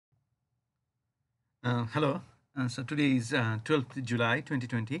Hello. So today is 12th July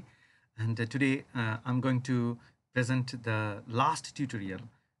 2020, and today I'm going to present the last tutorial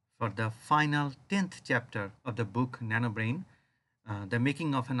for the final 10th chapter of the book Nanobrain, The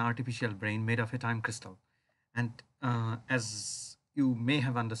Making of an Artificial Brain Made of a Time Crystal. And as you may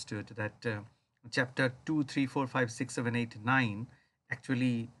have understood that chapter 2, 3, 4, 5, 6, 7, 8, 9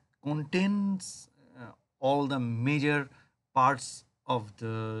 actually contains all the major parts of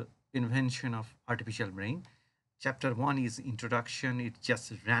the invention of artificial brain. Chapter 1 is introduction. It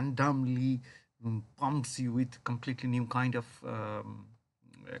just randomly pumps you with completely new kind of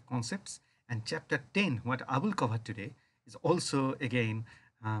concepts. And chapter 10, what I will cover today, is also again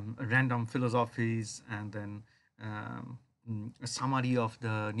random philosophies, and then a summary of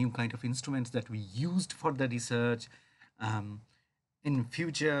the new kind of instruments that we used for the research. um, in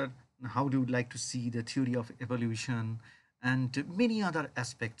future, how do you like to see the theory of evolution, and many other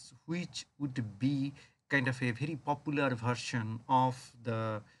aspects which would be kind of a very popular version of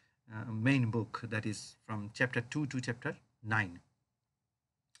the main book, that is from chapter 2 to chapter 9.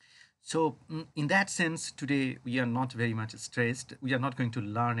 So, in that sense, today we are not very much stressed. We are not going to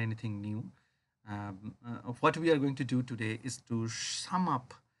learn anything new. What we are going to do today is to sum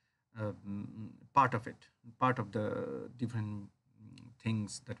up part of it, part of the different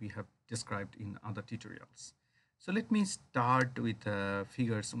things that we have described in other tutorials. So, let me start with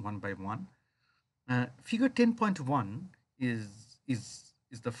figures one by one. Figure 10.1 is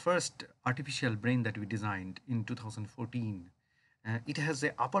the first artificial brain that we designed in 2014. It has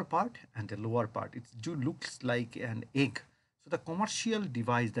a upper part and a lower part. It looks like an egg. So the commercial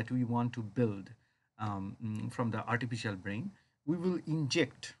device that we want to build from the artificial brain, we will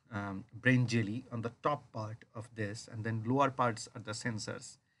inject brain jelly on the top part of this, and then lower parts are the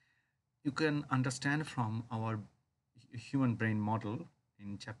sensors. You can understand from our human brain model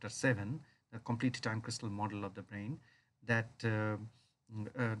in chapter 7, the complete time crystal model of the brain, that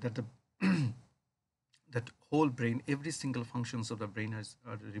that the that whole brain, every single functions of the brain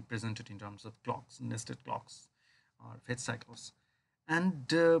are represented in terms of clocks, nested clocks, or fate cycles. And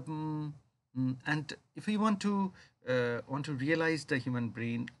if we want to realize the human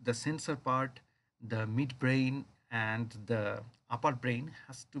brain, the sensor part, the midbrain, and the upper brain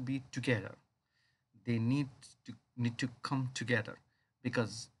has to be together. They need to come together,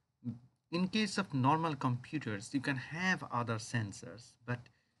 because in case of normal computers you can have other sensors, but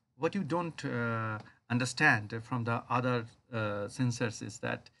what you don't understand from the other sensors is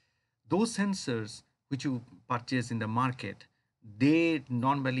that those sensors which you purchase in the market, they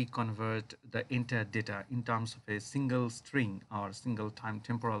normally convert the entire data in terms of a single string or single time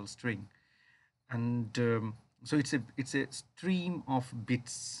temporal string. And so it's a stream of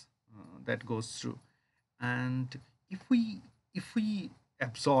bits that goes through. And if we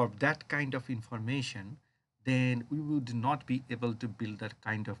absorb that kind of information, then we would not be able to build that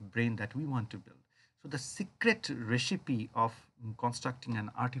kind of brain that we want to build. So the secret recipe of constructing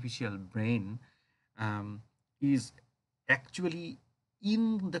an artificial brain is actually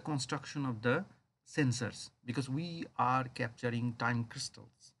in the construction of the sensors, because we are capturing time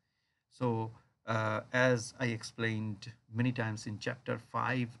crystals. So, as I explained many times in chapter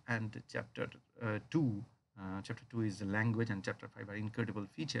 5 and chapter 2, chapter 2 is the language and chapter 5 are incredible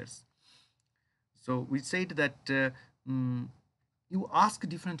features. So, we said that mm, you ask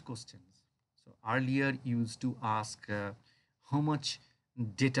different questions. So, earlier you used to ask how much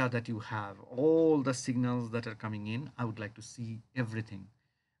data that you have, all the signals that are coming in. I would like to see everything.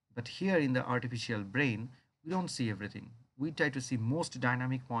 But here in the artificial brain, we don't see everything. We try to see most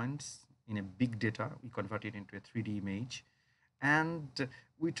dynamic points in a big data. We convert it into a 3D image. And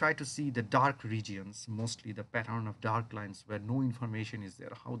we try to see the dark regions, mostly the pattern of dark lines where no information is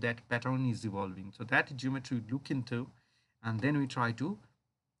there, how that pattern is evolving. So that geometry we look into, and then we try to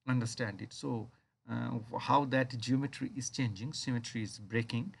understand it. So how that geometry is changing, symmetry is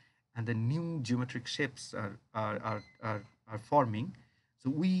breaking, and the new geometric shapes are forming. So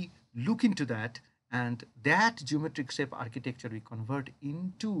we look into that, and that geometric shape architecture we convert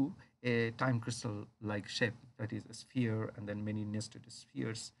into a time crystal like shape, that is a sphere and then many nested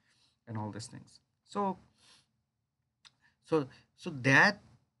spheres and all these things. So so so that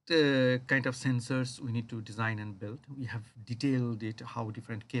kind of sensors we need to design and build. We have detailed it, how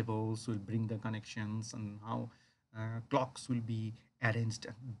different cables will bring the connections, and how clocks will be arranged.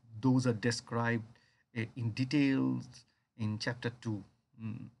 And those are described in details in chapter 2.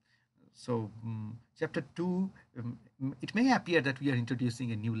 Mm. Chapter 2, it may appear that we are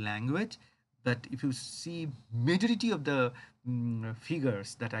introducing a new language, but if you see, majority of the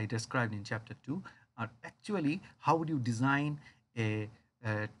figures that I described in chapter 2 are actually how would you design a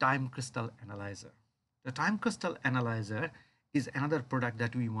time crystal analyzer. The time crystal analyzer is another product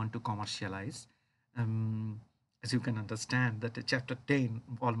that we want to commercialize. Um, as you can understand, that chapter 10,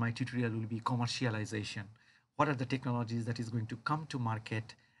 all my tutorial will be commercialization. What are the technologies that is going to come to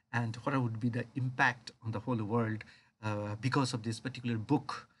market, and what would be the impact on the whole world because of this particular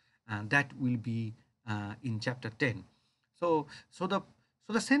book? And that will be in chapter 10. So, so the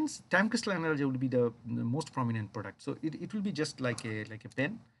so the sense time crystal analyzer will be the most prominent product. So it will be just like a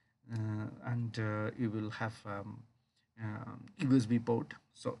pen, and you will have USB port,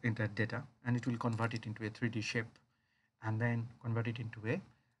 so enter data, and it will convert it into a 3D shape, and then convert it into a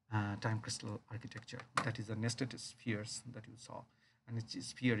time crystal architecture. That is the nested spheres that you saw, and each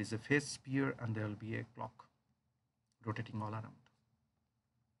sphere is a phase sphere, and there will be a clock rotating all around.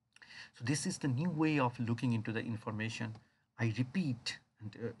 So this is the new way of looking into the information. I repeat,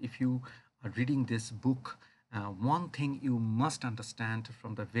 and if you are reading this book, one thing you must understand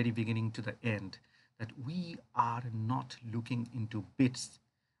from the very beginning to the end, that we are not looking into bits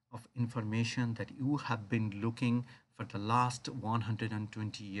of information that you have been looking for the last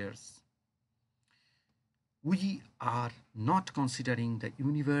 120 years. We are not considering the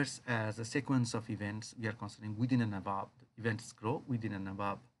universe as a sequence of events. We are considering within and above. Events grow within and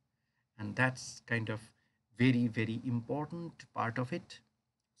above, and that's kind of very important part of it.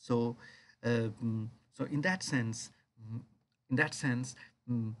 So so in that sense, mm, in that sense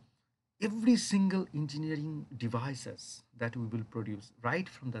mm, every single engineering devices that we will produce, right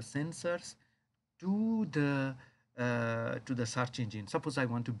from the sensors to the search engine. Suppose I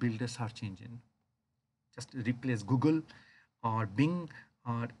want to build a search engine, just replace Google or Bing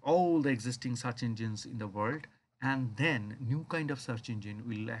or all the existing search engines in the world, and then new kind of search engine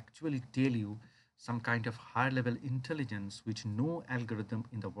will actually tell you some kind of higher level intelligence which no algorithm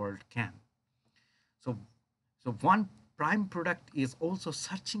in the world can. So so one prime product is also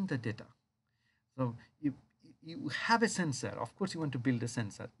searching the data. So you have a sensor. Of course, you want to build a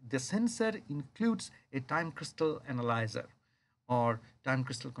sensor. The sensor includes a time crystal analyzer or time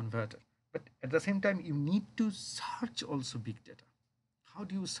crystal converter. But at the same time, you need to search also big data. How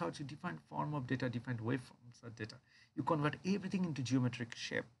do you search a different form of data, different waveforms of data? You convert everything into geometric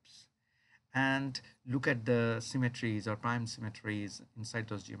shapes and look at the symmetries or prime symmetries inside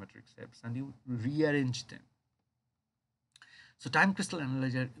those geometric shapes, and you rearrange them. So time crystal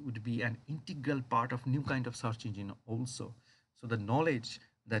analyzer would be an integral part of new kind of search engine also. So the knowledge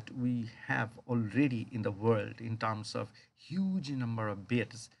that we have already in the world in terms of huge number of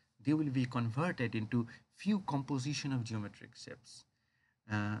bits, they will be converted into few composition of geometric shapes.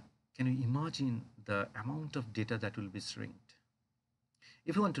 Can you imagine the amount of data that will be shrinked?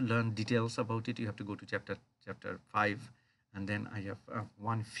 If you want to learn details about it, you have to go to chapter 5, and then I have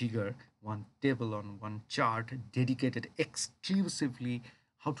one figure, one table on one chart dedicated exclusively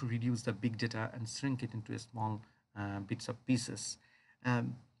how to reduce the big data and shrink it into a small bits of pieces.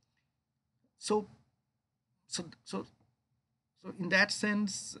 Um, so, so, so, so in that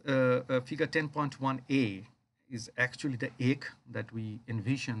sense, figure 10.1a is actually the egg that we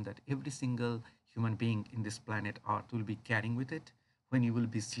envision that every single human being in this planet Earth will be carrying with it when you will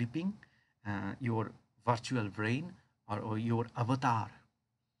be sleeping, your virtual brain or your avatar.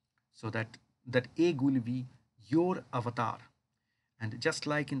 So that egg will be your avatar. And just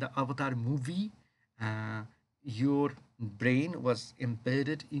like in the Avatar movie, your brain was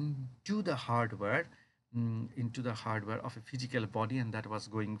embedded into the hardware of a physical body, and that was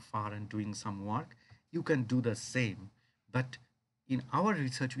going far and doing some work. You can do the same, but in our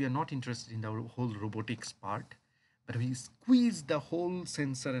research, we are not interested in the whole robotics part, but we squeeze the whole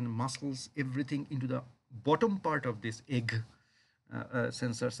sensor and muscles, everything into the bottom part of this egg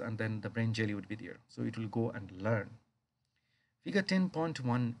sensors, and then the brain jelly would be there. So it will go and learn. Figure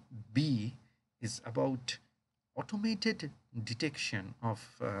 10.1b is about automated detection of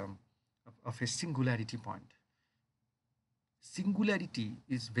a singularity point. Singularity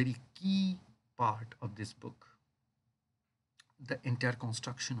is very key part of this book, the entire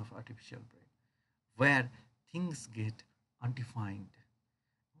construction of artificial brain, where things get undefined,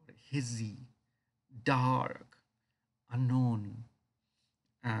 hazy, dark, unknown,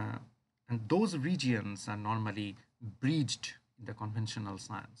 uh, and those regions are normally breached in the conventional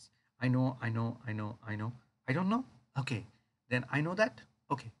science. I know, I know, I know, I know. I don't know. Okay, then I know that.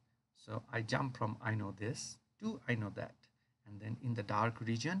 Okay, so I jump from I know this to I know that, and then in the dark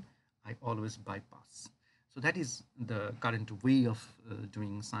region, I always bypass. So that is the current way of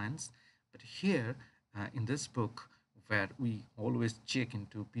doing science. But here in this book, where we always check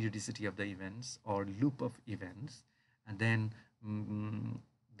into periodicity of the events or loop of events, and then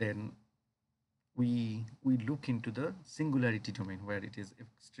we look into the singularity domain where it is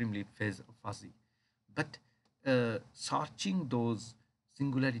extremely fuzzy. But searching those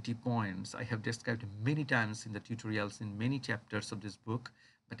singularity points, I have described many times in the tutorials in many chapters of this book,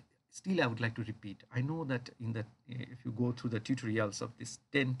 but still I would like to repeat. I know that in that if you go through the tutorials of this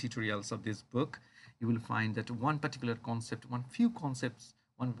 10 tutorials of this book, you will find that one particular concept, one few concepts,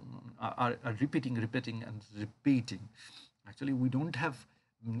 one are repeating and repeating. Actually, we don't have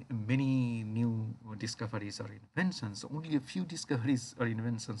many new discoveries or inventions. Only a few discoveries or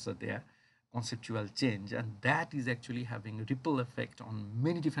inventions are there, conceptual change, and that is actually having a ripple effect on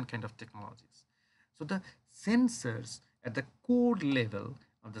many different kind of technologies. So the sensors at the core level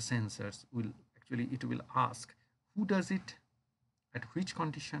of the sensors will actually, it will ask who does it, at which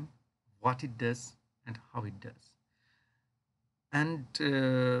condition, what it does, and how it does. And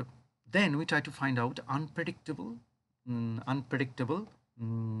then we try to find out unpredictable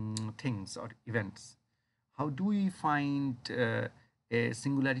things or events. How do we find a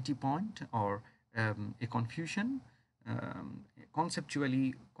singularity point or a confusion?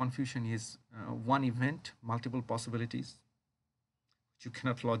 Conceptually, confusion is one event, multiple possibilities, which you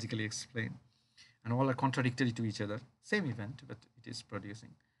cannot logically explain, and all are contradictory to each other. Same event, but it is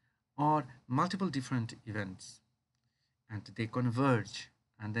producing, or multiple different events, and they converge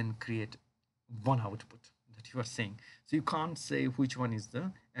and then create one output that you are saying. So you can't say which one is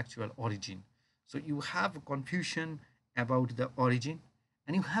the actual origin. So you have confusion about the origin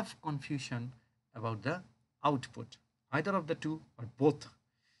and you have confusion about the output. Either of the two or both,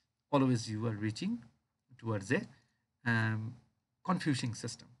 always you are reaching towards a confusing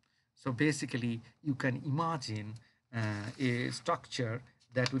system. So basically, you can imagine a structure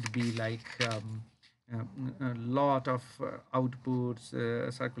that would be like a lot of outputs,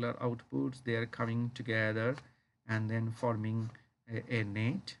 circular outputs. They are coming together and then forming a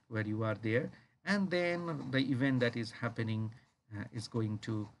net where you are there, and then the event that is happening is going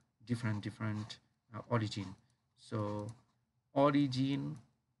to different origin. So origin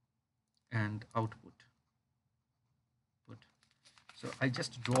and output. So I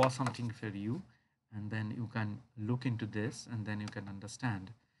just draw something for you, and then you can look into this, and then you can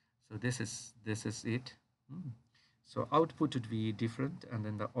understand. So this is it. So output would be different, and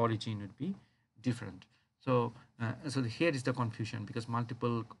then the origin would be different. So here is the confusion, because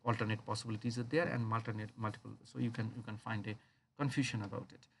multiple alternate possibilities are there, and multiple. So you can find a confusion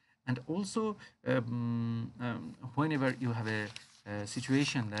about it. And also whenever you have a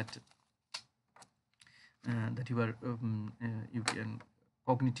situation that you are you can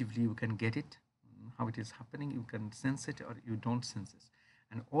cognitively you can get it, how it is happening, you can sense it or you don't sense it.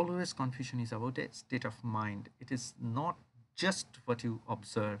 And always confusion is about a state of mind. It is not just what you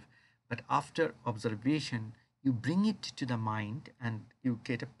observe, but after observation you bring it to the mind and you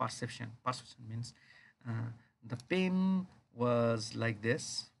get a perception. Perception means the pen was like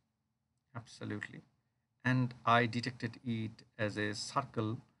this, absolutely, and I detected it as a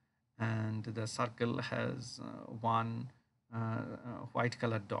circle, and the circle has one white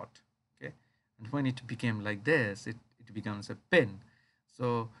colored dot. Okay, and when it became like this, it becomes a pen.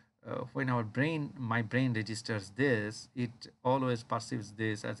 So when my brain registers this, it always perceives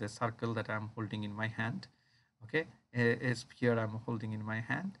this as a circle that I'm holding in my hand. Okay, a sphere I'm holding in my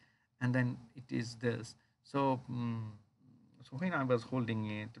hand, and then it is this. So so when I was holding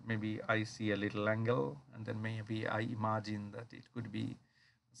it, maybe I see a little angle, and then maybe I imagine that it could be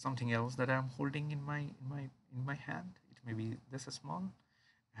something else that I'm holding in my hand. It may be this small,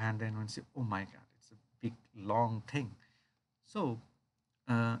 and then when you say, oh my God, it's a big long thing. So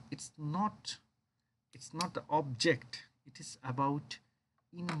it's not the object. It is about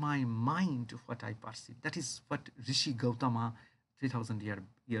in my mind what I perceive. That is what Rishi Gautama 3000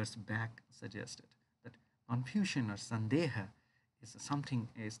 years back suggested, that confusion or sandeha is something,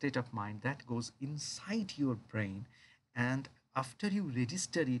 a state of mind that goes inside your brain, and after you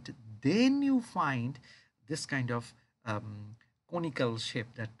register it, then you find this kind of conical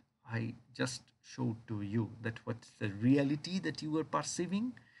shape that I just showed to you, that what's the reality that you are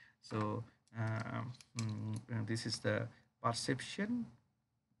perceiving. So this is the perception,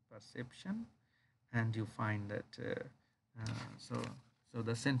 and you find that so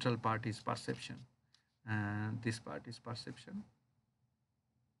the central part is perception, and this part is perception,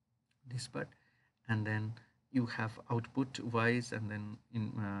 this part, and then you have output wise, and then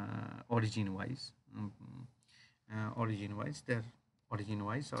in origin wise, origin wise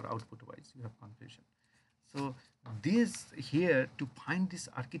or output wise, you have confusion. So this here, to find this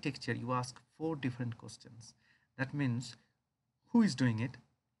architecture, you ask 4 different questions. That means who is doing it,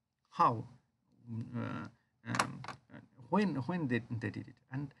 how, uh, um, when they did it,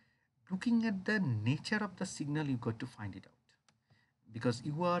 and looking at the nature of the signal, you got to find it out. because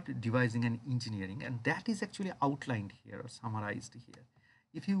you are devising an engineering, and that is actually outlined here or summarized here.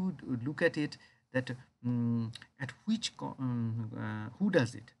 If you would look at it, that at which who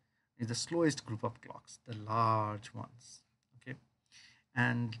does it is the slowest group of clocks, the large ones, okay,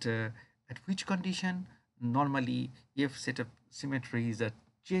 and at which condition normally if set of symmetries are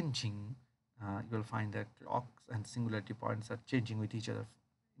changing, you will find that clocks and singularity points are changing with each other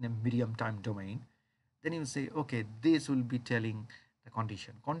in a medium time domain. Then you say, okay, this will be telling the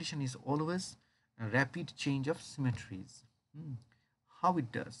condition is always a rapid change of symmetries. How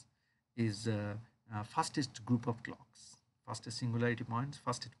it does is fastest group of clocks, fastest singularity points,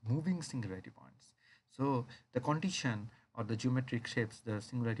 fastest moving singularity points. So the condition or the geometric shapes, the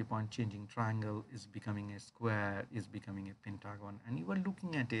singularity point changing, triangle is becoming a square, is becoming a pentagon, and you are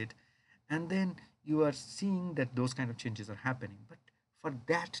looking at it, and then you are seeing that those kind of changes are happening. But for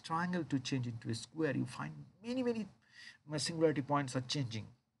that triangle to change into a square, you find many singularity points are changing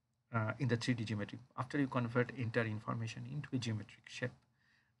in the 3D geometry. After you convert entire information into a geometric shape,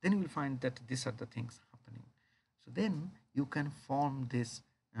 then you will find that these are the things happening. So then you can form this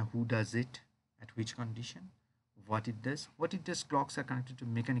who does it, at which condition, what it does. What it does, clocks are connected to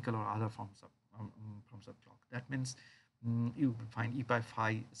mechanical or other forms of clock. That means you find e by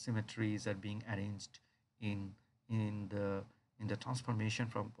phi symmetries are being arranged in in the in the transformation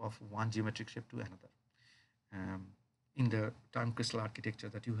from of one geometric shape to another. Um, in the time crystal architecture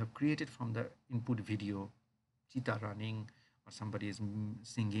that you have created from the input video, cheetah running or somebody is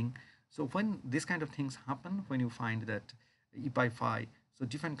singing. So when this kind of things happen, when you find that e pi phi, so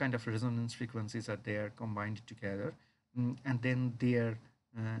different kind of resonance frequencies are there combined together, and then they are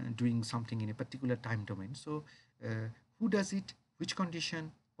doing something in a particular time domain. So who does it, which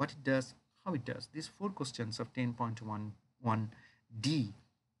condition, what it does, how it does. These four questions of 10.11d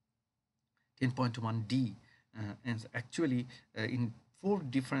 10.1d and actually in four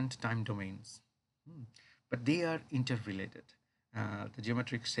different time domains. But they are interrelated. The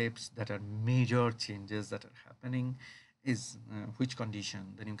geometric shapes that are major changes that are happening is which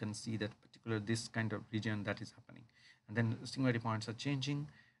condition. Then you can see that particular this kind of region that is happening, and then singularity points are changing.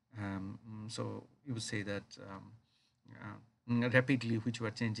 So you would say that rapidly which you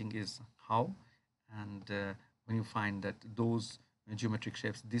are changing is how, and when you find that those geometric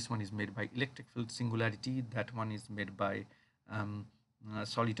shapes, this one is made by electric field singularity, that one is made by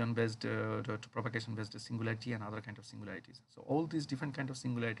soliton based to propagation based singularity and other kind of singularities. So all these different kind of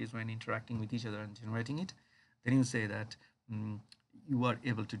singularities, when interacting with each other and generating it, then you say that you are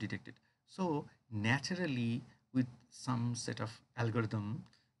able to detect it. So naturally, with some set of algorithm,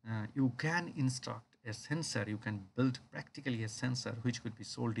 you can instruct a sensor, you can build practically a sensor which could be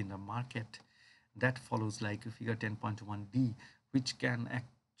sold in the market that follows like figure 10.1d, which can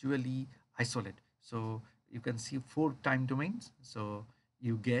actually isolate. So you can see four time domains. So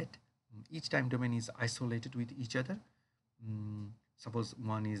you get each time domain is isolated with each other. Suppose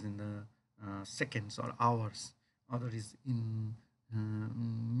one is in the seconds or hours, other is in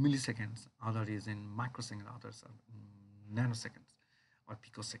milliseconds, other is in microseconds, others are nanoseconds or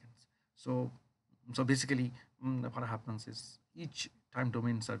picoseconds. So basically what happens is each time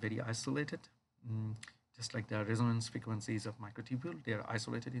domains are very isolated, just like the resonance frequencies of microtubule, they are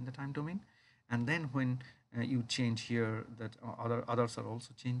isolated in the time domain. And then when you change here, that others are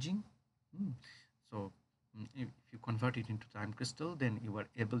also changing. So if you convert it into time crystal, then you are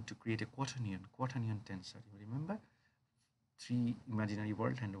able to create a quaternion tensor. You remember, 3 imaginary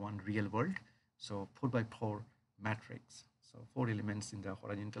world and 1 real world. So 4x4 matrix. So 4 elements in the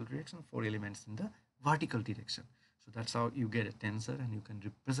horizontal direction, 4 elements in the vertical direction. So that's how you get a tensor, and you can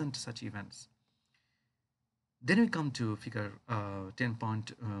represent such events. Then we come to figure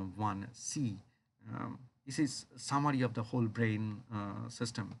 10.1c. This is summary of the whole brain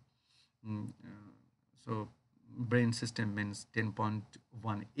system. So brain system means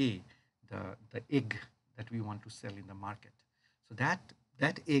 10.1a, the egg that we want to sell in the market. So that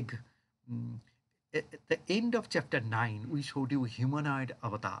egg, at the end of chapter 9, we showed you humanoid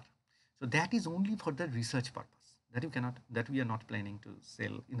avatar. So that is only for the research purpose, that we are not planning to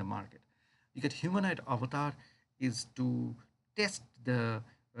sell in the market. Because humanoid avatar is to test the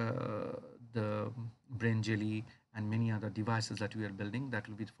brain jelly and many other devices that we are building. That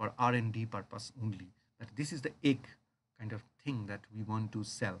will be for R&D purpose only. That this is the egg kind of thing that we want to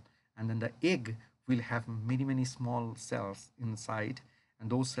sell, and then the egg will have many small cells inside, and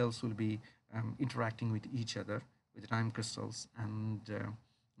those cells will be interacting with each other with time crystals, and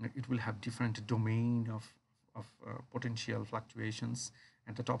it will have different domain of potential fluctuations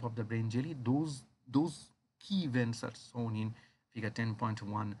at the top of the brain jelly. Those key events are shown in figure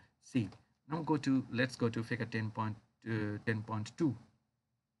 10.1c. Now let's go to figure 10.2 10.2.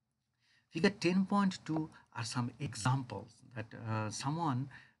 Figure 10.2 are some examples that someone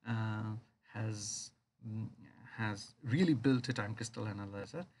uh, has mm, has really built a time crystal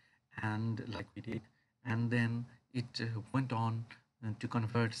analyzer, and like we did, and then it went on to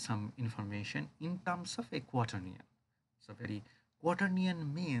convert some information in terms of a quaternion. So very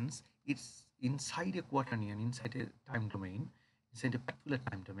quaternion means it's inside a quaternion, inside a time domain, inside a particular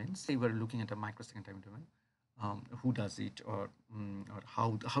time domain. Say we're looking at a microsecond time domain. Who does it, or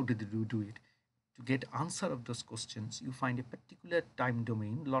how did they do it? To get answer of those questions, you find a particular time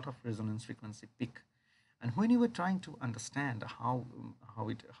domain, lot of resonance frequency peak, and when you were trying to understand how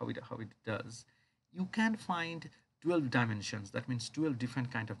it does, you can find 12 dimensions. That means 12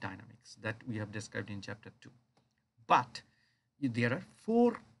 different kind of dynamics that we have described in chapter 2. But there are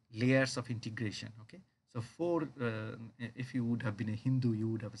 4 layers of integration. Okay, so if you would have been a Hindu, you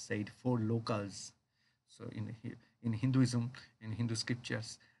would have said 4 locals. So in Hinduism, in Hindu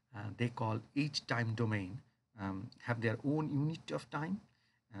scriptures, they call each time domain have their own unit of time,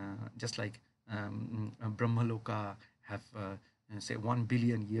 just like Brahmaloka have say 1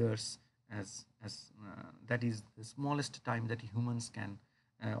 billion years as that is the smallest time that humans can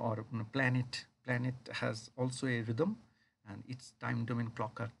or planet has also a rhythm, and its time domain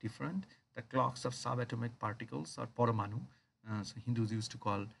clock are different. The clocks of subatomic particles or paramanu. So Hindus used to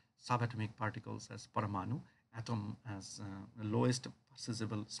call subatomic particles as paramanu, atom as the lowest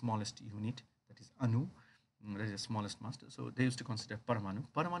perceivable smallest unit, that is anu, that is the smallest mass. So they used to consider paramanu.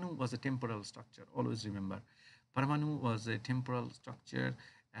 Paramanu was a temporal structure. Always remember, paramanu was a temporal structure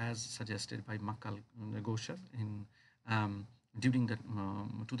as suggested by Makal Gosher in during the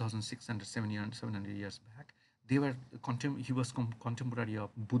 2600 700 years back. They were he was contemporary of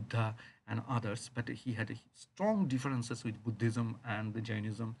Buddha and others, but he had strong differences with Buddhism and the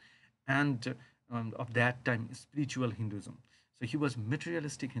Jainism, and of that time spiritual Hinduism. So he was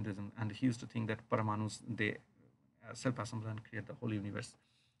materialistic Hinduism, and he used to think that Paramanus they self-assemble and create the whole universe.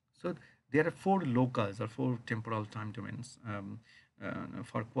 So there are 4 locals or 4 temporal time domains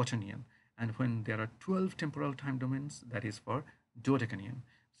for quaternion, and when there are 12 temporal time domains, that is for dodecanion.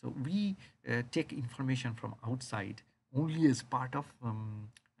 So we take information from outside only as part of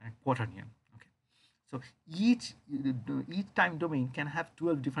quaternion. Okay, so each time domain can have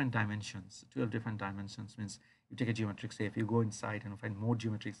 12 different dimensions. 12 different dimensions means you take a geometric shape, you go inside and find more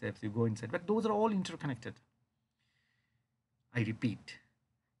geometric shapes, you go inside, but those are all interconnected. I repeat,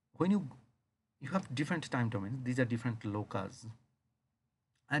 when you have different time domains, these are different lokas.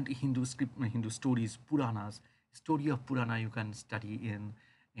 And Hindu stories, Puranas, story of Purana you can study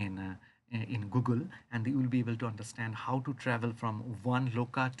in Google, and you will be able to understand how to travel from one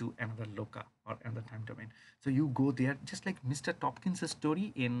loka to another loka or another time domain. So you go there, just like Mr. Tompkins'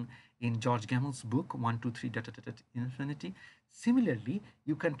 story in George Gamoel's book 123 dot, dot, dot, infinity. Similarly,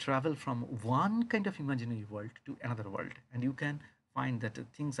 you can travel from one kind of imaginary world to another world, and you can find that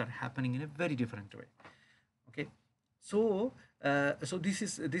things are happening in a very different way. Okay, so this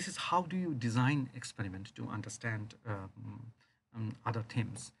is how do you design experiment to understand other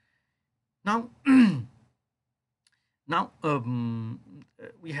themes. Now now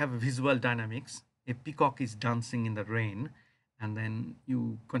we have visual dynamics. A peacock is dancing in the rain, and then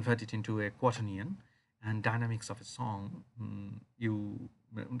you convert it into a quaternion. And dynamics of a song,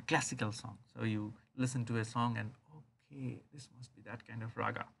 classical song, so you listen to a song and okay, this must be that kind of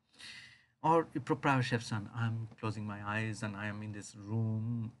raga. Or a proprioception, I'm closing my eyes and I am in this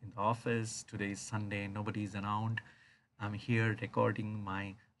room in the office. Today is Sunday, nobody is around. I'm here recording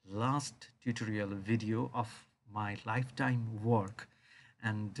my last tutorial video of my lifetime work.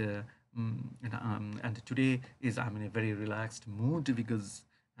 And today is I'm in a very relaxed mood because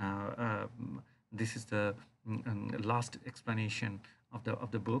this is the last explanation of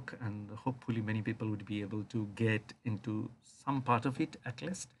the book, and hopefully many people would be able to get into some part of it at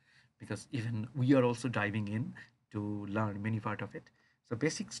least, because even we are also diving in to learn many part of it. So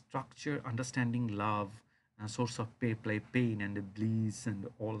basic structure, understanding love, source of play, pain and bliss and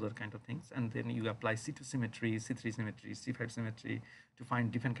all other kind of things. And then you apply C2 symmetry, C3 symmetry, C5 symmetry to find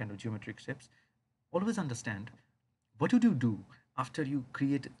different kind of geometric shapes. Always understand what would you do after you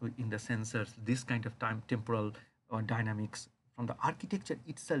create in the sensors this kind of temporal dynamics. From the architecture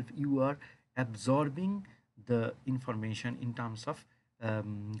itself, you are absorbing the information in terms of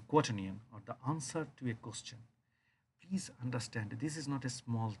quaternion or the answer to a question. Please understand, this is not a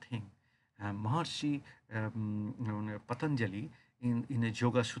small thing. Maharshi Patanjali in a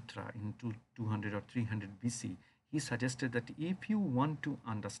Yoga Sutra in 200 or 300 BC, he suggested that if you want to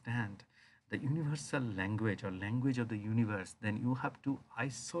understand the universal language or language of the universe, then you have to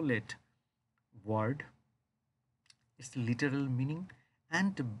isolate word, its literal meaning,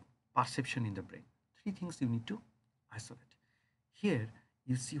 and perception in the brain. Three things you need to isolate. Here,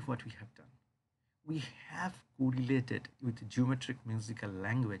 you see what we have done. We have correlated with geometric musical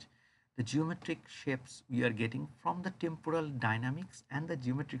language the geometric shapes we are getting from the temporal dynamics and the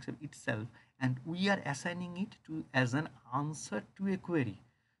geometric shape itself, and we are assigning it to as an answer to a query.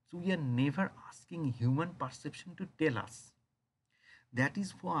 So we are never asking human perception to tell us. That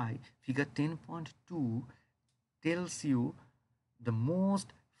is why figure 10.2 tells you the most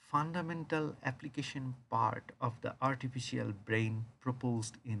fundamental application part of the artificial brain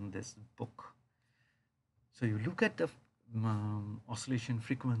proposed in this book. So you look at the oscillation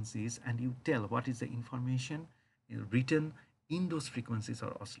frequencies and you tell what is the information written in those frequencies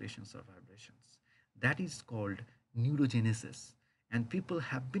or oscillations or vibrations. That is called neurogenesis. And people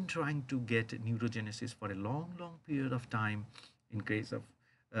have been trying to get neurogenesis for a long, long period of time in case of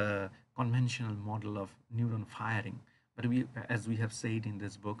conventional model of neuron firing. But we, as we have said in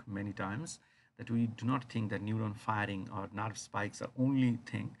this book many times, that we do not think that neuron firing or nerve spikes are only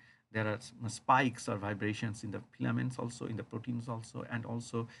thing. There are spikes or vibrations in the filaments also, in the proteins also, and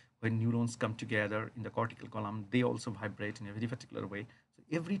also when neurons come together in the cortical column, they also vibrate in a very particular way. So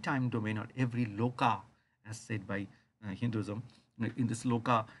every time domain or every loka, as said by Hinduism, in this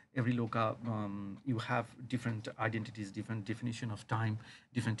loka, every loka, you have different identities, different definition of time,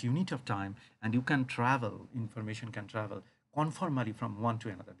 different unit of time, and you can travel, information can travel conformally from one to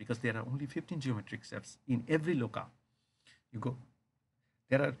another, because there are only 15 geometric shapes in every loka you go.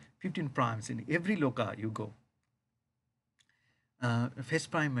 There are 15 primes in every loka you go. Phase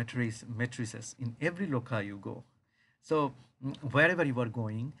prime matrices in every loka you go. So wherever you are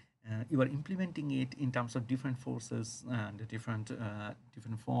going, you are implementing it in terms of different forces and different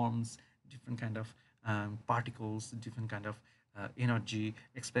forms, different kind of particles, different kind of energy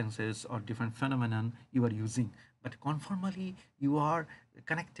expenses or different phenomenon you are using. But conformally, you are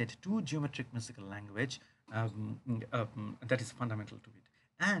connected to geometric musical language. That is fundamental to it.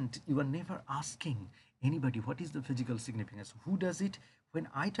 And you are never asking anybody what is the physical significance, who does it. When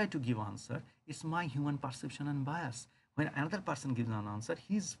I try to give answer, it's my human perception and bias. When another person gives an answer,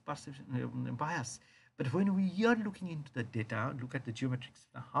 his perception bias. But when we are looking into the data, look at the geometrics,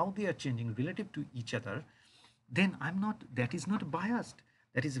 how they are changing relative to each other, then that is not biased.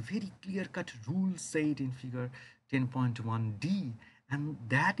 That is a very clear-cut rule said in figure 10.1D, and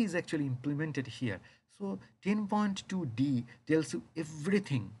that is actually implemented here. So 10.2D tells you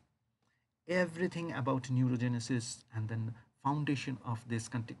everything about neurogenesis and then foundation of this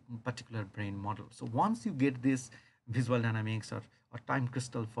particular brain model. So once you get this visual dynamics or time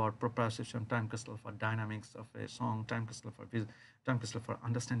crystal for proprioception, time crystal for dynamics of a song, time crystal for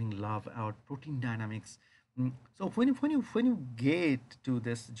understanding love, or protein dynamics. So when you get to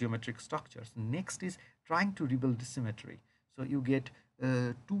this geometric structures, next is trying to rebuild the symmetry. So you get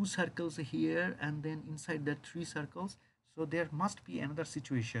 2 circles here, and then inside that 3 circles. So there must be another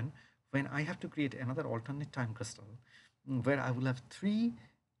situation when I have to create another alternate time crystal where I will have 3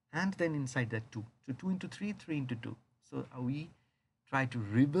 and then inside that 2. So 2 into 3, 3 into 2. So we try to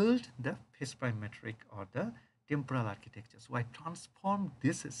rebuild the phase prime metric or the temporal architecture. So I transform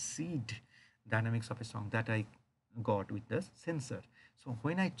this seed dynamics of a song that I got with the sensor. So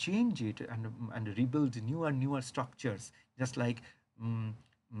when I change it and rebuild newer structures, just like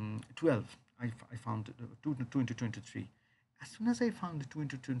 12, I found 2 into 23. As soon as I found 2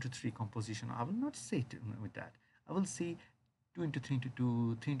 into 23 composition, I will not say it with that. I will say 2 into 3 into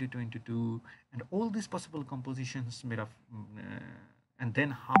 2, 3 into 2 into 2, and all these possible compositions made of, and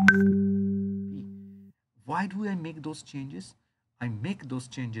then how. Why do I make those changes? I make those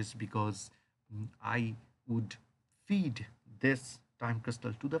changes because I would feed this time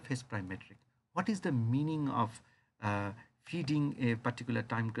crystal to the phase prime metric. What is the meaning of feeding a particular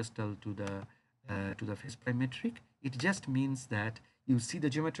time crystal to the phase prime metric? It just means that you see the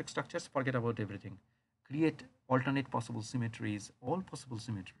geometric structures, forget about everything. Create alternate possible symmetries, all possible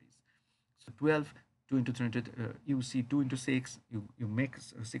symmetries. So 12, 2 into 3, you see 2 into 6, you make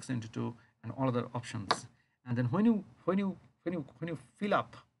 6 into 2, and all other options. And then when you fill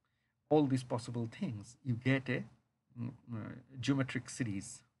up all these possible things, you get a geometric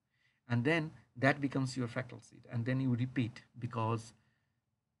series, and then that becomes your fractal seed, and then you repeat, because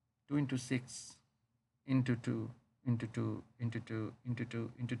 2 into 6 into 2 into 2 into 2 into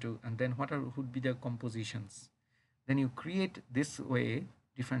 2 into 2, and then what would be the compositions. Then you create this way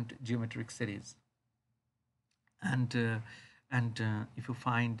different geometric series, and if you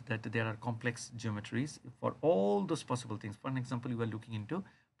find that there are complex geometries for all those possible things, for an example, you are looking into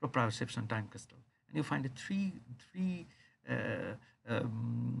proprioception time crystal, and you find three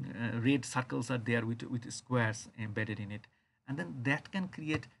red circles are there with squares embedded in it, and then that can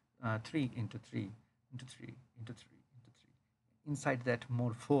create 3 into 3 into 3 into 3 into 3. Inside that,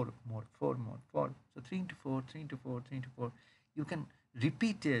 more 4, more 4, more 4. So 3 into 4, 3 into 4, 3 into 4. You can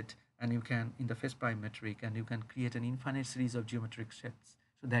repeat it, and you can in the phase prime metric, and you can create an infinite series of geometric shapes.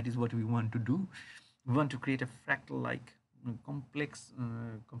 So that is what we want to do. We want to create a fractal like complex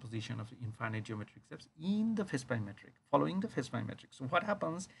composition of infinite geometric shapes in the phase prime metric, following the phase prime metric. So what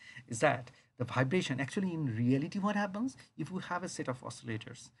happens is that the vibration, actually in reality what happens, if we have a set of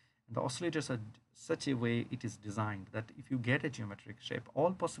oscillators, and the oscillators are such a way it is designed that if you get a geometric shape,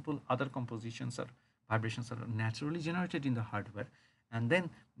 all possible other compositions or vibrations are naturally generated in the hardware, and then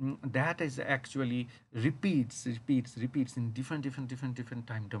that is actually repeats in different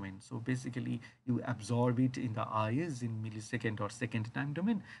time domains. So basically you absorb it in the eyes in millisecond or second time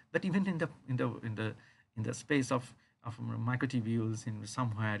domain, but even in the space of microtubules in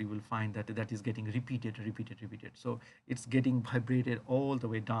somewhere, you will find that that is getting repeated. So it's getting vibrated all the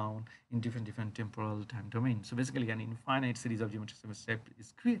way down in different temporal time domains. So basically an infinite series of geometric shapes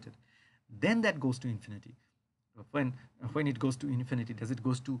is created. Then that goes to infinity. When it goes to infinity, does it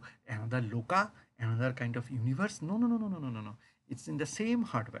goes to another loca, another kind of universe? No. It's in the same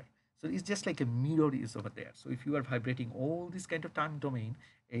hardware. So it's just like a mirror is over there. So if you are vibrating all this kind of time domain,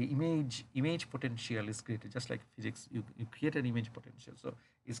 a image potential is created. Just like physics, you create an image potential, so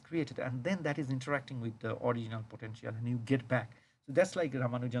it's created, and then that is interacting with the original potential, and you get back. So that's like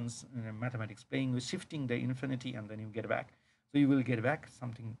Ramanujan's mathematics, playing with shifting the infinity, and then you get back. So you will get back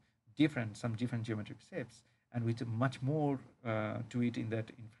something different, some different geometric shapes, and with much more to it in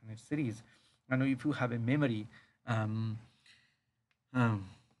that infinite series. And if you have a memory, um, um,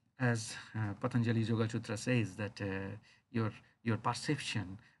 as Patanjali Yoga Sutra says, that your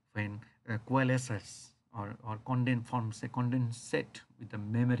perception when coalesces or forms a condensate with the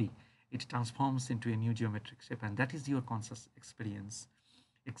memory, it transforms into a new geometric shape, and that is your conscious experience.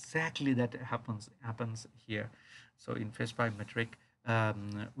 Exactly that happens here. So in phase five metric,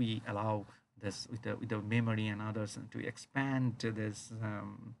 we allow this with the memory and others to expand to this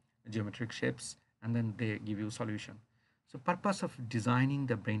geometric shapes, and then they give you solution. So purpose of designing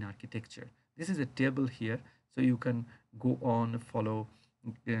the brain architecture. This is a table here, so you can go on follow.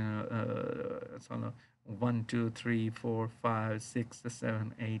 So 1, 2, 3, 4, 5, 6,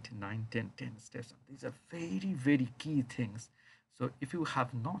 7, 8, 9, 10, 10 steps. These are very key things. So if you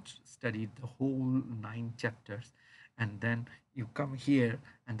have not studied the whole 9 chapters, and then you come here,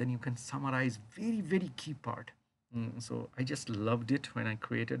 and then you can summarize very key part. So I just loved it when I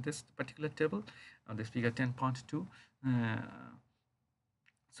created this particular table on this figure 10.2.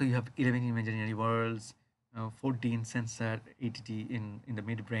 So you have 11 imaginary worlds, 14 sensor, 8D in the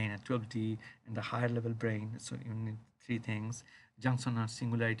midbrain, and 12D in the higher level brain. So you need 3 things. Junction or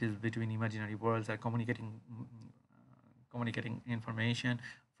singularities between imaginary worlds are communicating information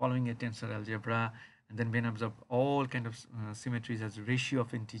following a tensor algebra, and then brain absorb all kind of symmetries as ratio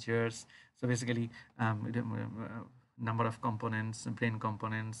of integers. So basically number of components, brain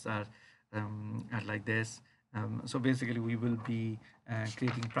components are like this. So basically we will be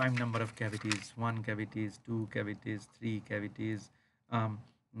creating prime number of cavities, 1 cavities, 2 cavities, 3 cavities,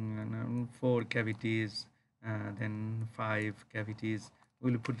 4 cavities, then 5 cavities.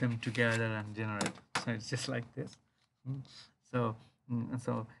 We'll put them together and generate. So it's just like this. So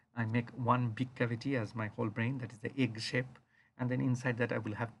so I make one big cavity as my whole brain, that is the egg shape, and then inside that I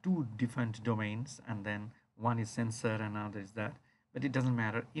will have 2 different domains, and then one is sensor and another is that. But it doesn't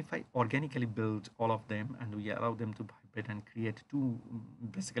matter if I organically build all of them and we allow them to vibrate and create 2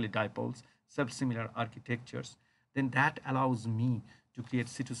 basically dipoles, sub-similar architectures, then that allows me to create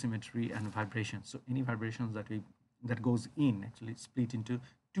situ symmetry and vibration. So any vibrations that goes in actually split into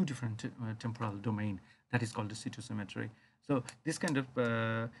 2 different temporal domain, that is called the situ symmetry. So this kind of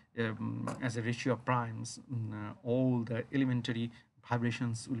as a ratio of primes, all the elementary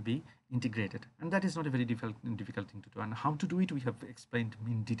vibrations will be integrated, and that is not a very difficult thing to do. And how to do it, we have explained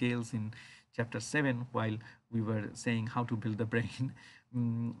in details in chapter 7 while we were saying how to build the brain.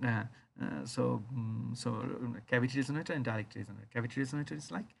 So cavity resonator and direct resonator. Cavity resonator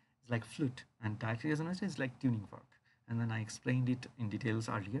is like flute, and direct resonator is like tuning fork. And then I explained it in details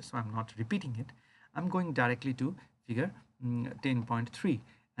earlier, so I'm not repeating it. I'm going directly to figure 10.3,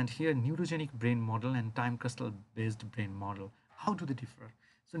 and here neurogenic brain model and time crystal based brain model. How do they differ?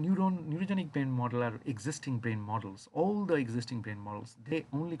 So neurogenic brain model are existing brain models. All the existing brain models, they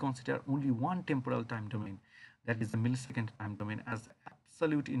only consider only one temporal time domain, that is the millisecond time domain, as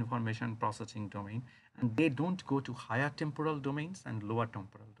absolute information processing domain, and they don't go to higher temporal domains and lower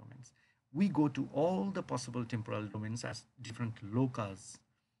temporal domains. we go to all the possible temporal domains as different locas,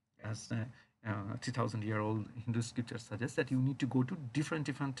 as 3,000-year-old Hindu scripture suggests that you need to go to different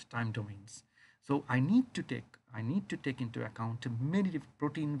time domains. So I need to take into account many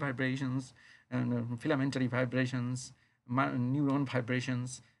protein vibrations and filamentary vibrations, neuron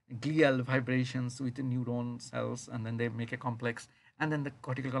vibrations, glial vibrations with the neuron cells, and then they make a complex. And then the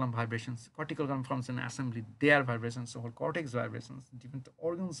cortical column vibrations. Cortical column forms an assembly. Their vibrations, or cortex vibrations, different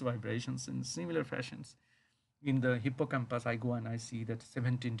organs vibrations in similar fashions. In the hippocampus, I go and I see that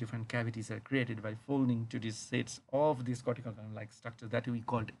 17 different cavities are created by folding to these sets of these cortical column-like structures that we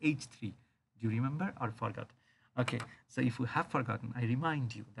called H3. Do you remember or forgot? Okay, so if you have forgotten, I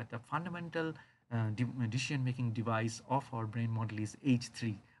remind you that the fundamental decision-making device of our brain model is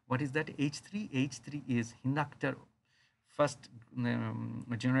H3. What is that H3? H3 is inductor, first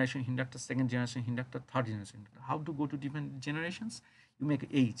generation inductor, second generation inductor, third generation inductor. How to go to different generations? You make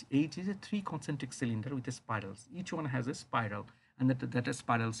H. H is a 3 concentric cylinder with a spirals. Each one has a spiral, and that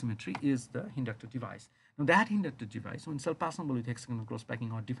spiral symmetry is the inductor device. Now that inductor device, when cell passable with hexagonal close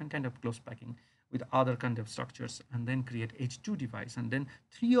packing or different kind of close packing with other kind of structures, and then create H2 device, and then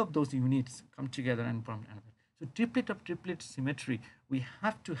 3 of those units come together and form another. So triplet of triplet symmetry we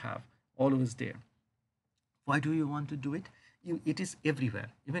have to have always there. Why do you want to do it? It is everywhere.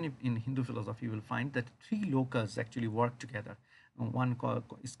 Even if in Hindu philosophy, you will find that 3 lokas actually work together. One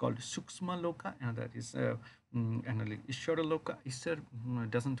is called Sukshma Loka, and that is Ishvara Loka. Ishwar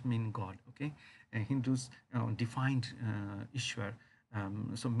doesn't mean God, okay? Hindus defined Ishwar.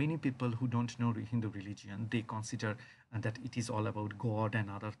 So many people who don't know Hindu religion, they consider that it is all about God and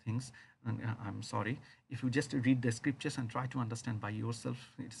other things. And I'm sorry, if you just read the scriptures and try to understand by yourself,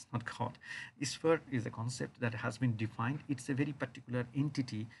 it's not God. Ishwar is a concept that has been defined. It's a very particular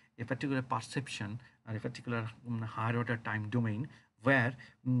entity, a particular perception, or a particular higher order time domain where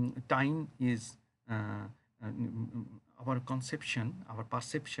time is our conception, our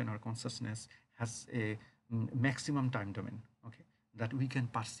perception, our consciousness has a maximum time domain, okay, that we can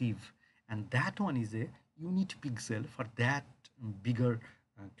perceive, and that one is a unit pixel for that bigger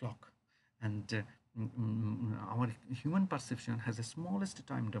clock. And our human perception has a smallest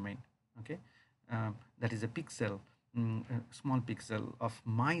time domain, okay, that is a pixel, a small pixel of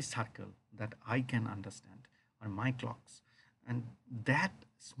my circle that I can understand, or my clocks. And that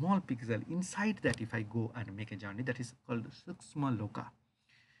small pixel, inside that, if I go and make a journey, that is called Sukshma Loka.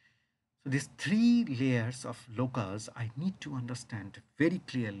 So these 3 layers of lokas I need to understand very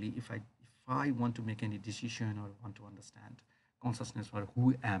clearly if I want to make any decision or want to understand consciousness, or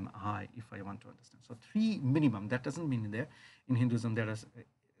who am I, if I want to understand. So 3 minimum. That doesn't mean there in Hinduism there are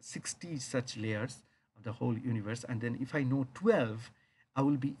 60 such layers of the whole universe, and then if I know 12, I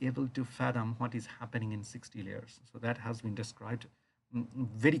will be able to fathom what is happening in 60 layers. So that has been described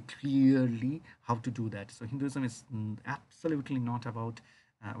very clearly how to do that. So Hinduism is absolutely not about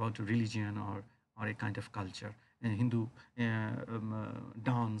religion or a kind of culture. Hindu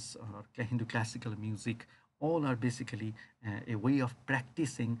dance or Hindu classical music, all are basically a way of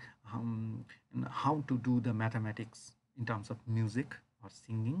practicing how to do the mathematics in terms of music or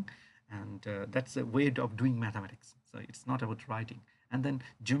singing, and that's a way of doing mathematics. So it's not about writing. And then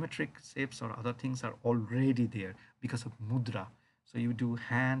geometric shapes or other things are already there because of mudra. So you do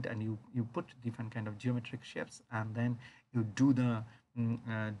hand, and you put different kind of geometric shapes, and then you do the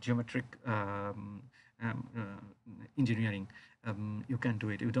geometric engineering. You can do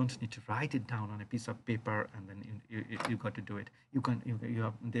it. You don't need to write it down on a piece of paper, and then you got to do it.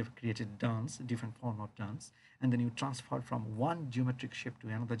 They've created dance, different form of dance, and then you transfer from one geometric shape to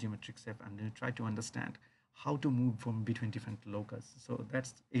another geometric shape, and then you try to understand how to move from between different locus. So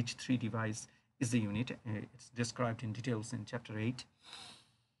that's H3 device is the unit. It's described in details in chapter 8.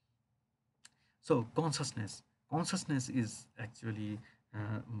 So consciousness is actually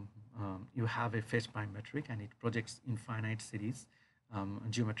you have a phase prime metric, and it projects infinite series,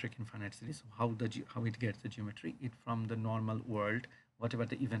 geometric infinite series. So how it gets the geometry? It from the normal world, whatever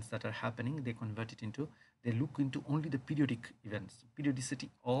the events that are happening, they convert it into, they look into only the periodic events,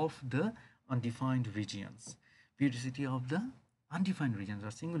 periodicity of the undefined regions, periodicity of the undefined regions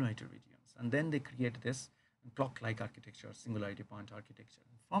or singularity regions, and then they create this clock-like architecture, singularity point architecture.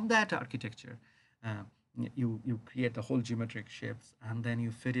 From that architecture, you create the whole geometric shapes, and then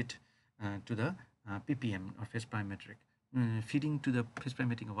you feed it to the PPM or phase prime metric. Feeding to the phase prime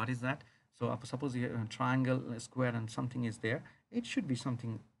metric, what is that? So suppose you have a triangle, a square, and something is there. It should be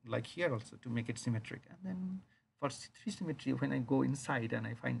something like here also to make it symmetric. And then for 3 symmetry, when I go inside and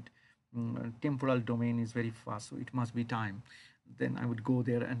I find temporal domain is very fast, so it must be time, then I would go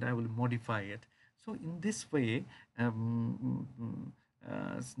there and I will modify it. So in this way,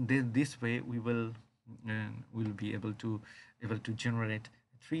 This way will be able to generate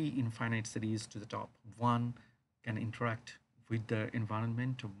three infinite series to the top. One can interact with the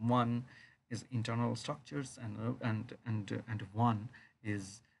environment. One is internal structures, and one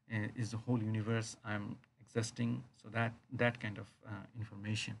is the whole universe I'm existing. So that kind of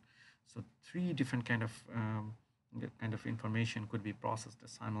information. So three different kind of information could be processed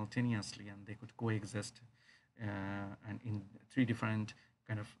simultaneously, and they could coexist and in three different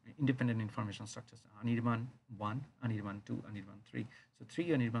kind of independent information structures: Anirban 1, Anirban 2, Anirban 3. So three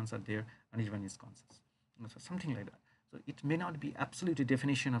Anirbans are there, Anirban is conscious. So something like that. So it may not be absolute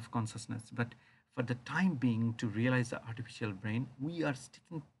definition of consciousness, but for the time being, to realize the artificial brain, we are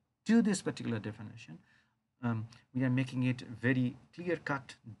sticking to this particular definition. We are making it very clear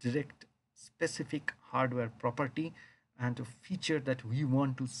cut, direct, specific hardware property and a feature that we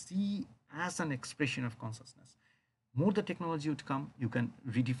want to see as an expression of consciousness. More the technology would come, you can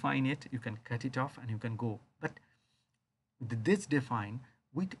redefine it, you can cut it off, and you can go. But with this define,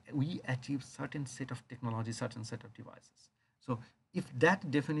 we achieve certain set of technology, certain set of devices. So if that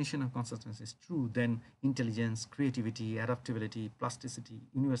definition of consciousness is true, then intelligence, creativity, adaptability, plasticity,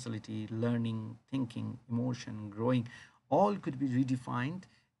 universality, learning, thinking, emotion, growing, all could be redefined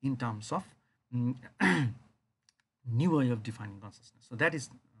in terms of new way of defining consciousness. So that is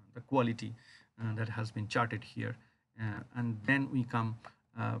the quality that has been charted here. And then we come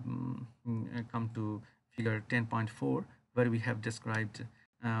to figure 10.4, where we have described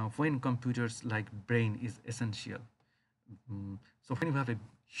when computers like brain is essential. So when you have a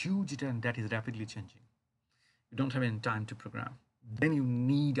huge data that is rapidly changing, you don't have any time to program, then you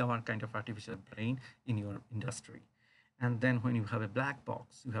need our kind of artificial brain in your industry. And then when you have a black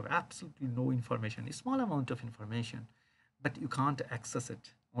box, you have absolutely no information, a small amount of information, but you can't access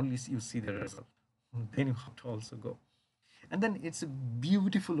it, only you see the result. Then you have to also go. And then it's a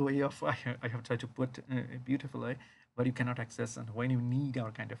beautiful way of, I have tried to put a beautiful way where you cannot access, and when you need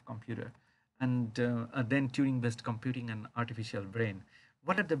our kind of computer. And then Turing-based computing and artificial brain.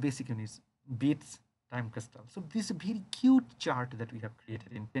 What are the basic units? Bits, time crystal. So this is a very cute chart that we have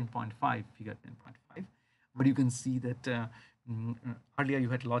created in 10.5, figure 10.5, where you can see that earlier you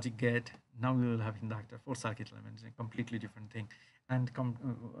had logic gate, now we will have inductor, four circuit elements, a completely different thing. And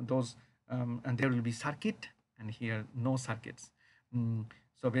and there will be circuit, and here no circuits.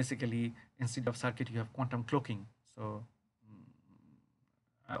 So basically, instead of circuit, you have quantum cloaking. So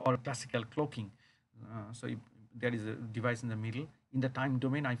or classical cloaking. So if there is a device in the middle. In the time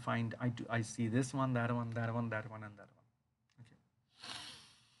domain, I see this one, that one, that one, that one, and that one.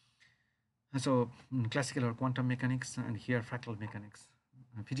 Okay. So classical or quantum mechanics, and here fractal mechanics.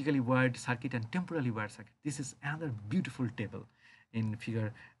 Physically wired circuit and temporally wired circuit. This is another beautiful table in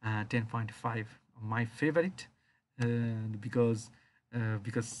figure 10.5. My favorite because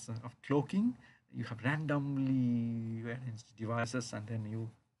of cloaking. You have randomly arranged devices, and then you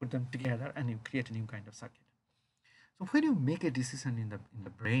put them together and you create a new kind of circuit. So when you make a decision in the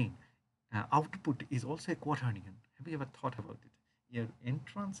brain, output is also a quaternion. Have you ever thought about it? Your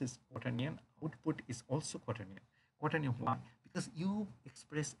entrance is quaternion, output is also quaternion. Quaternion, why? Because you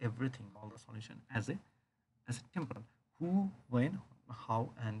express everything, all the solution as a temporal. Who, when,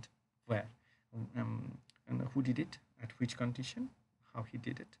 how, and where. And who did it, at which condition, how he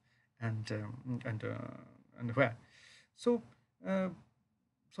did it, and where. So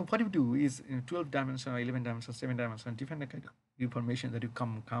so what you do is 12 dimensional, 11 dimensional, 7 dimensional, different kind of information that you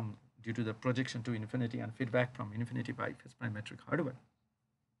come due to the projection to infinity and feedback from infinity by phase parametric hardware.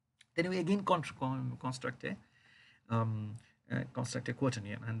 Then we again construct a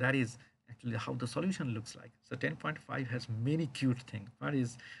quaternion, and that is actually how the solution looks like. So 10.5 has many cute things.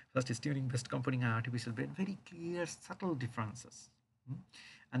 First is Turing-based computing and artificial brain, very clear, subtle differences.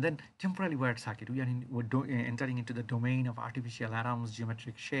 And then temporally wired circuit. We're entering into the domain of artificial atoms,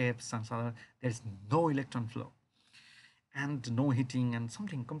 geometric shapes, and so on. There's no electron flow and no heating and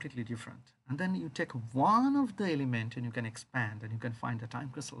something completely different. And then you take one of the element and you can expand and you can find the time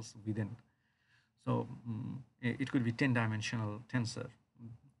crystals within. So it could be 10-dimensional tensor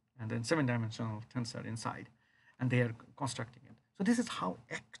and then 7-dimensional tensor inside, and they are constructing it. So this is how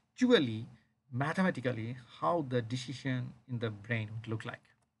actually mathematically how the decision in the brain would look like.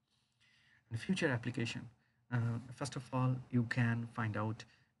 And future application, first of all, you can find out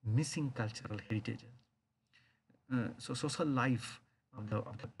missing cultural heritage. So social life of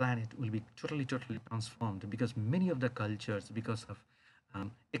the planet will be totally transformed, because many of the cultures, because of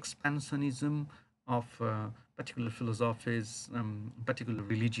expansionism of particular philosophies, particular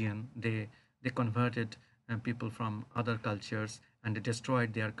religion, they converted people from other cultures, and they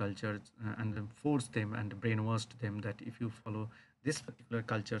destroyed their cultures and then forced them and brainwashed them that if you follow this particular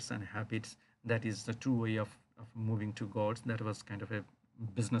cultures and habits, that is the true way of moving to gods. That was kind of a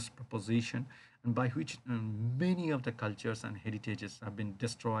business proposition, and by which many of the cultures and heritages have been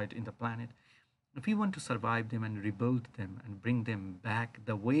destroyed in the planet. If we want to survive them and rebuild them and bring them back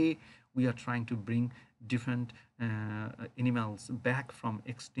the way we are trying to bring different animals back from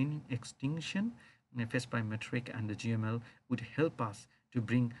extinction, faced by metric and the GML would help us to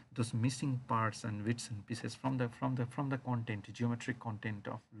bring those missing parts and bits and pieces from the content, geometric content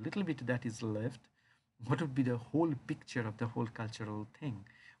of little bit that is left. What would be the whole picture of the whole cultural thing?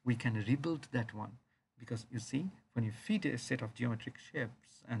 We can rebuild that one, because you see, when you feed a set of geometric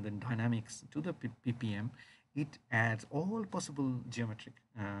shapes and then dynamics to the ppm, it adds all possible geometric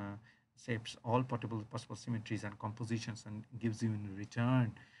shapes, all possible symmetries and compositions, and gives you in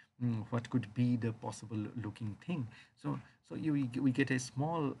return what could be the possible looking thing. So we get a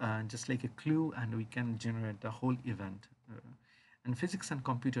small just like a clue, and we can generate the whole event. And physics and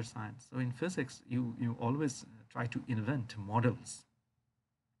computer science. So in physics, you always try to invent models.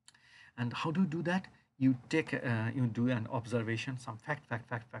 And how do you do that? You do an observation, some fact,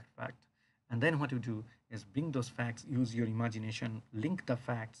 and then what you do is bring those facts, use your imagination, link the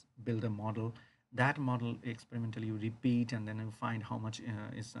facts, build a model. That model experimentally you repeat, and then you find how much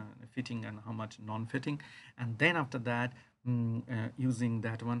is fitting and how much non-fitting. And then after that, using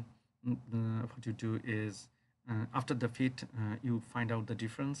that one, what you do is after the fit, you find out the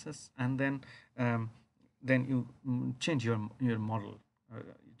differences, and then you change your model.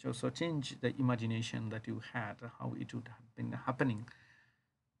 So change the imagination that you had, how it would have been happening,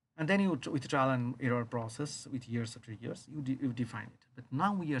 and then you with trial and error process, with years after years, you define it. But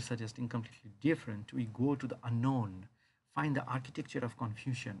now we are suggesting completely different. We go to the unknown, find the architecture of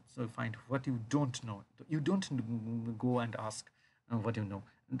confusion. So find what you don't know. You don't go and ask what you know.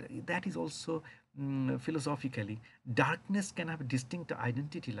 That is also philosophically, darkness can have a distinct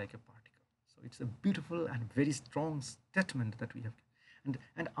identity like a particle. So it's a beautiful and very strong statement that we have.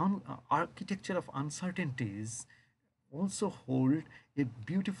 And architecture of uncertainties also hold a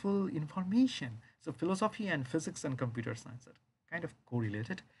beautiful information. So philosophy and physics and computer science are kind of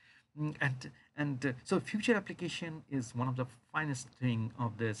correlated. So future application is one of the finest thing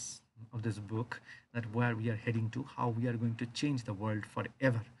of this book, that where we are heading to, how we are going to change the world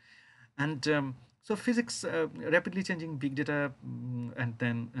forever. And so physics, rapidly changing big data, and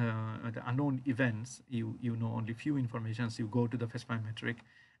then the unknown events. You know only few informations. You go to the first metric,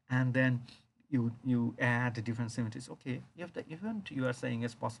 and then you add different symmetries. Okay, if the event you are saying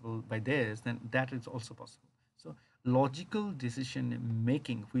is possible by this, then that is also possible. So logical decision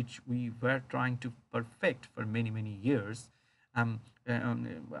making, which we were trying to perfect for many years. I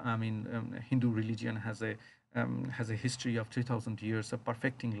mean, Hindu religion has a history of 3,000 years of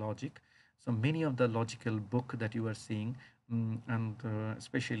perfecting logic. So many of the logical book that you are seeing, and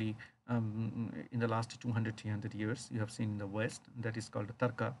especially in the last 200, 300 years, you have seen in the West, that is called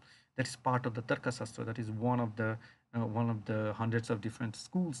Tarka. That is part of the Tarka Shastra. That is one of the hundreds of different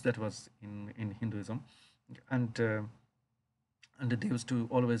schools that was in Hinduism, and they used to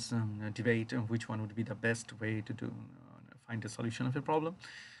always debate which one would be the best way to find a solution of a problem.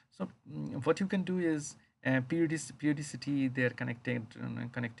 So what you can do is periodicity. They are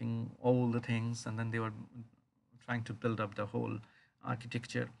connecting all the things, and then they were trying to build up the whole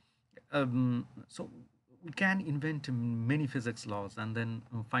architecture. So we can invent many physics laws, and then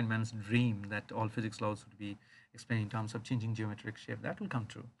Feynman's dream that all physics laws would be explained in terms of changing geometric shape. That will come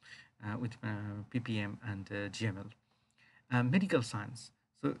true with ppm and gml. Medical science.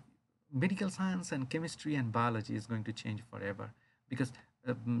 So medical science and chemistry and biology is going to change forever, because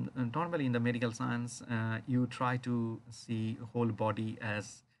normally in the medical science, you try to see whole body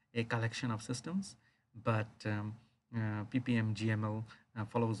as a collection of systems, but ppm gml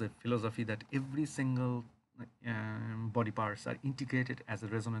follows a philosophy that every single body parts are integrated as a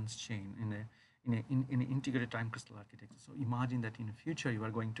resonance chain in an integrated time crystal architecture. So imagine that in the future you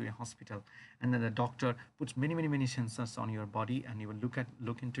are going to a hospital, and then the doctor puts many sensors on your body, and you will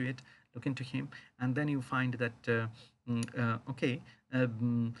look into him, and then you find that okay,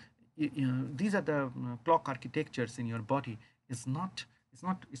 these are the clock architectures in your body. It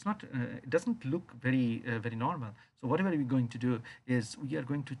doesn't look very normal. So whatever we're going to do is we are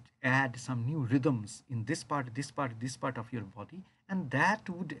going to add some new rhythms in this part of your body, and that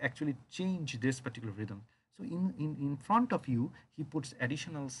would actually change this particular rhythm. So in front of you, he puts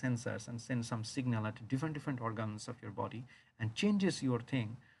additional sensors and sends some signal at different organs of your body, and changes your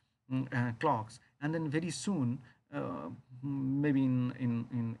thing, clocks, and then very soon, maybe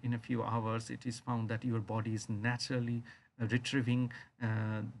in a few hours, it is found that your body is naturally retrieving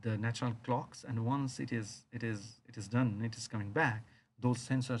the natural clocks, and once it is done, it is coming back. Those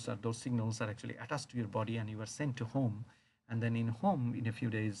sensors or those signals are actually attached to your body, and you are sent to home. And then in home, in a few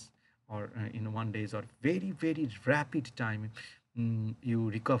days or in 1 days or very very rapid time, you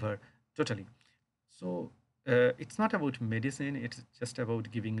recover totally. So it's not about medicine, it's just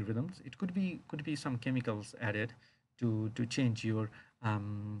about giving rhythms. It could be some chemicals added to change your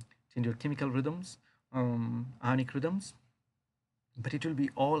chemical rhythms, ionic rhythms, but it will be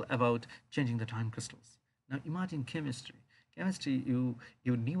all about changing the time crystals. Now imagine chemistry. Chemistry, you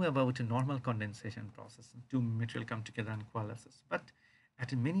knew about a normal condensation process. Two material come together and coalesces, but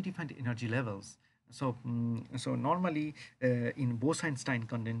at many different energy levels. So normally in Bose-Einstein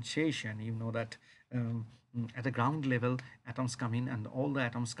condensation, you know that at the ground level, atoms come in and all the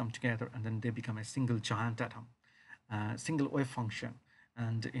atoms come together and then they become a single giant atom, single wave function.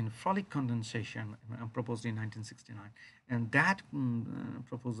 And in Frolic condensation, proposed in 1969, and that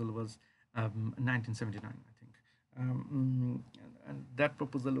proposal was 1979, I think. And that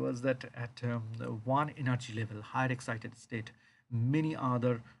proposal was that at the one energy level, higher excited state, many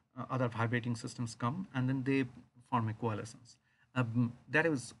other vibrating systems come and then they form a coalescence. That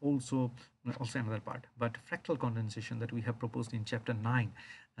is also another part. But fractal condensation that we have proposed in chapter 9.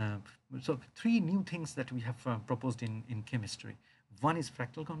 Uh, so three new things that we have proposed in chemistry. One is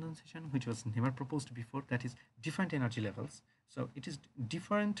fractal condensation, which was never proposed before. That is different energy levels. So it is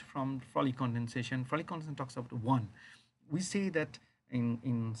different from Frolic condensation. Frolic condensation talks about one. We say that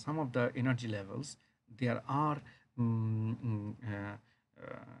in some of the energy levels, there are mm, mm,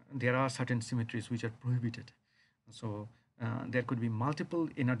 there are certain symmetries which are prohibited. So there could be multiple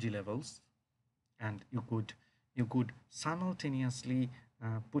energy levels, and you could simultaneously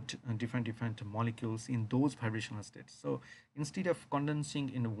put different molecules in those vibrational states. So instead of condensing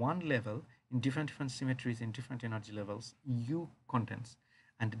in one level, in different symmetries in different energy levels, you condense,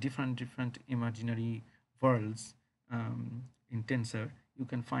 and different imaginary worlds in tensor, you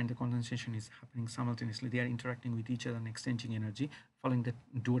can find the condensation is happening simultaneously. They are interacting with each other and exchanging energy following the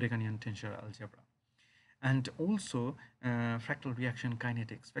Dedekind tensor algebra. And also fractal reaction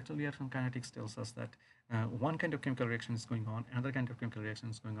kinetics. Fractal reaction kinetics tells us that one kind of chemical reaction is going on, another kind of chemical reaction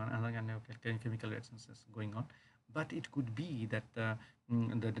is going on, another kind of chemical reaction is going on. But it could be that the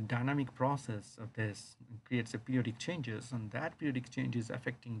dynamic process of this creates a periodic changes, and that periodic change is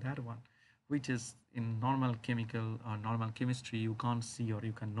affecting that one, which is in normal chemical or normal chemistry you can't see or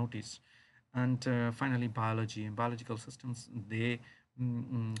you can notice. And finally, biology and biological systems, mm,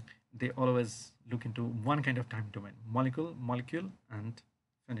 mm, they always look into one kind of time domain: molecule, and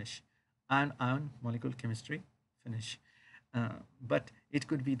finish. Ion, molecule, chemistry, finish. But it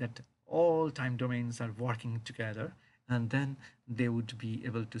could be that all time domains are working together, and then they would be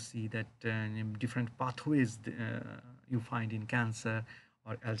able to see that different pathways you find in cancer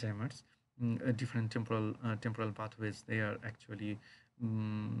or Alzheimer's, different temporal pathways, they are actually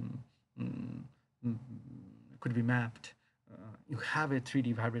mm, mm, mm, could be mapped. You have a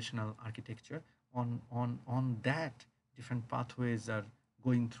 3D vibrational architecture. On that, different pathways are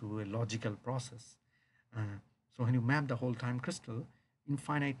going through a logical process. So when you map the whole time crystal,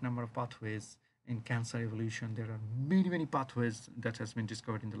 infinite number of pathways. In cancer evolution, there are many pathways that has been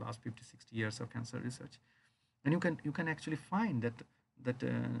discovered in the last 50, 60 years of cancer research. And you can actually find that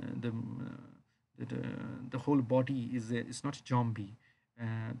the whole body is not zombie.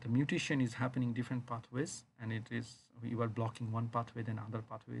 The mutation is happening different pathways, and it is, you are blocking one pathway, then other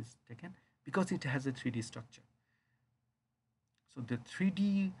pathway is taken because it has a 3D structure. So the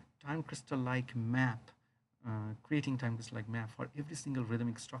 3D time crystal like map, creating time crystal like map for every single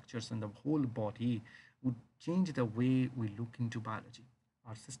rhythmic structures in the whole body would change the way we look into biology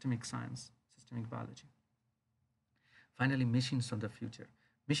or systemic science, systemic biology. Finally, machines of the future.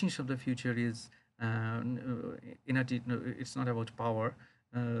 Machines of the future is energy. No, it's not about power.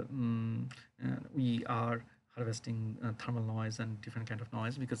 We are harvesting thermal noise and different kind of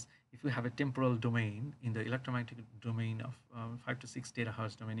noise, because if we have a temporal domain in the electromagnetic domain of 5 to 6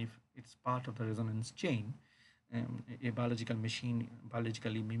 terahertz domain, if it's part of the resonance chain, a biological machine,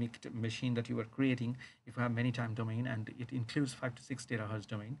 biologically mimicked machine that you are creating, if you have many time domain and it includes 5 to 6 terahertz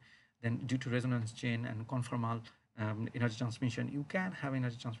domain, then due to resonance chain and conformal energy transmission, you can have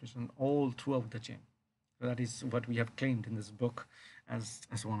energy transmission all throughout the chain. So that is what we have claimed in this book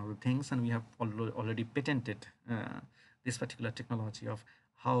as one of the things, and we have already patented this particular technology of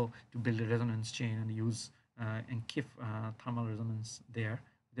how to build a resonance chain and use and keep thermal resonance there,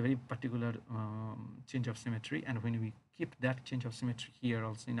 the very particular change of symmetry. And when we keep that change of symmetry here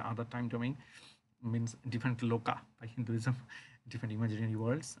also in other time domain, means different loka by Hinduism, different imaginary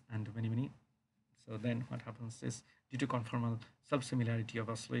worlds, and many. So then what happens is due to conformal self-similarity of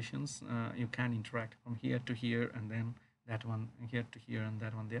oscillations, you can interact from here to here, and then that one here to here, and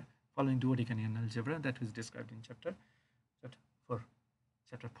that one there, following Dedekind algebra that is described in chapter 4.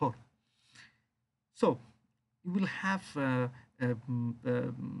 Chapter 4. So you will have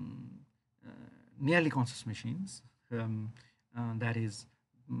nearly conscious machines that is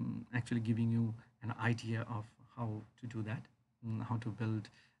actually giving you an idea of how to do that, how to build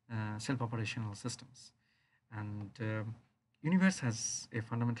self-operational systems. And universe has a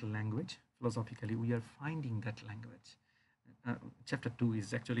fundamental language. Philosophically, we are finding that language. Chapter 2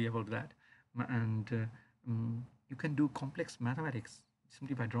 is actually about that. And you can do complex mathematics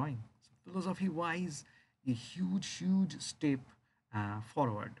simply by drawing. So philosophy wise, a huge step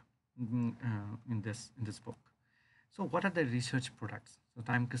forward in this book. So what are the research products? So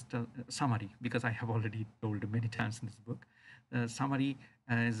time crystal summary, because I have already told many times in this book. Summary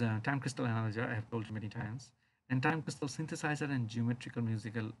is time crystal analyzer, I have told you many times, and time crystal synthesizer and geometrical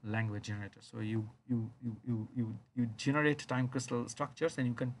musical language generator. So you generate time crystal structures, and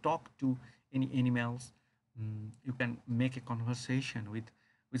you can talk to any animals. You can make a conversation with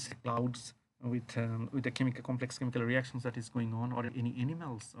the clouds, with the complex chemical reactions that is going on, or any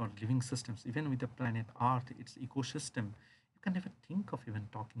animals or living systems, even with the planet Earth, its ecosystem. You can never think of even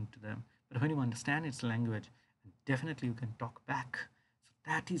talking to them, but when you understand its language, definitely you can talk back. So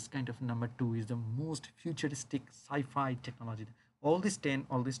that is kind of number 2, is the most futuristic sci-fi technology. All these 10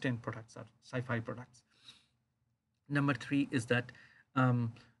 products are sci-fi products. Number 3 is that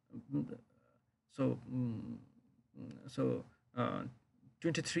so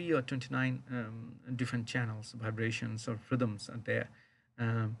 23 or 29 different channels, vibrations or rhythms are there.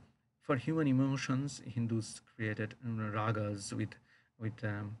 For human emotions, Hindus created ragas with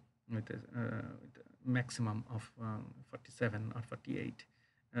maximum of 47 or 48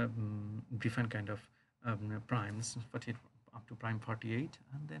 different kind of primes, 48 up to prime 48,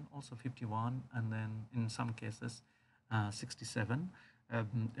 and then also 51, and then in some cases 67,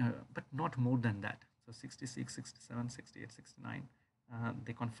 but not more than that. So 66, 67, 68, 69,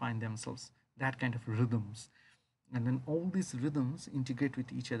 they confine themselves, that kind of rhythms. And then all these rhythms integrate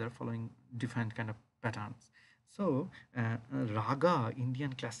with each other following different kind of patterns. So raga,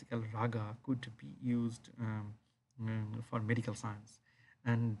 Indian classical raga, could be used for medical science,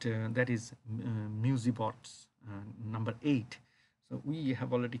 and that is Musibots number 8. So we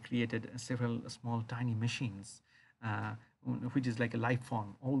have already created several small tiny machines, which is like a life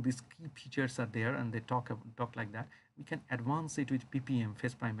form. All these key features are there, and they talk like that. We can advance it with PPM,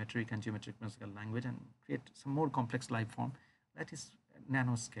 phase parametric and geometric musical language, and create some more complex life form that is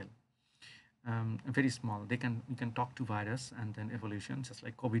nanoscale. Very small. We can talk to virus and then evolution, just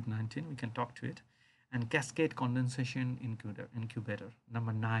like COVID-19. We can talk to it, and cascade condensation incubator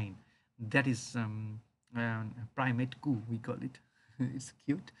number 9. That is primate coup, we call it. It's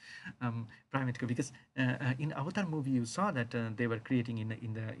cute, primate coup, because in Avatar movie you saw that they were creating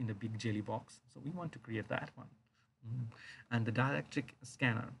in the big jelly box. So we want to create that one. And the dielectric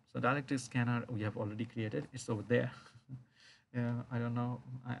scanner. So dielectric scanner we have already created. It's over there. I don't know.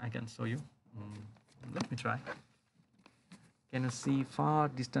 I can show you. Let me try. Can you see far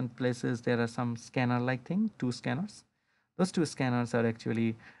distant places? There are some scanner-like thing. 2 scanners. Those 2 scanners are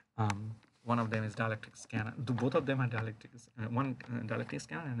actually one of them is dielectric scanner. Both of them are dielectric. One dielectric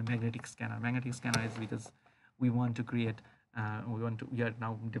scanner and a magnetic scanner. Magnetic scanner is because we want to create. We are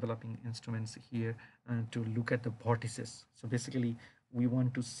now developing instruments here to look at the vortices. So basically, we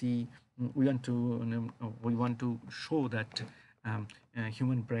want to see. We want to show that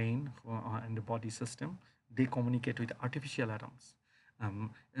human brain and the body system, they communicate with artificial atoms,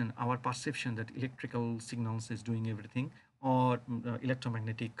 and our perception that electrical signals is doing everything, or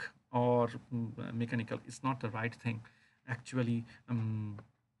electromagnetic or mechanical, is not the right thing. Actually,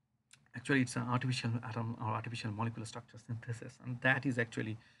 it's an artificial atom or artificial molecular structure synthesis, and that is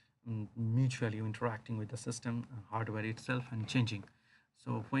actually mutually interacting with the system, hardware itself, and changing.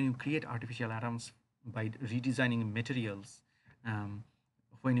 So when you create artificial atoms by redesigning materials,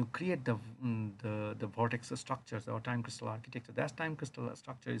 when you create the vortex structures or time crystal architecture, that time crystal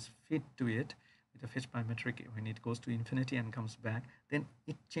structure is fit to it with a phase parametric. When it goes to infinity and comes back, then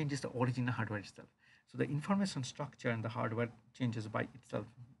it changes the original hardware itself. So the information structure and the hardware changes by itself.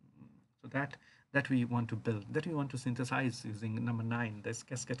 So that we want to build, that we want to synthesize using number 9, this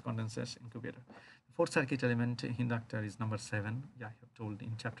cascade condensation incubator. The 4th circuit element inductor is number 7. Yeah, I have told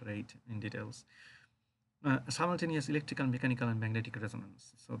in chapter 8 in details. Simultaneous electrical, mechanical, and magnetic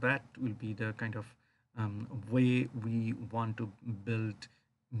resonance. So that will be the kind of way we want to build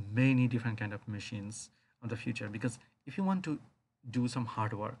many different kind of machines of the future. Because if you want to do some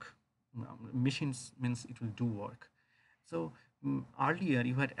hard work, machines means it will do work. So earlier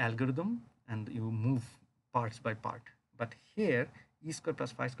you had algorithm and you move parts by part. But here, e square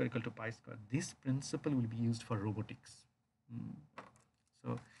plus phi square equal to pi square. This principle will be used for robotics. Mm.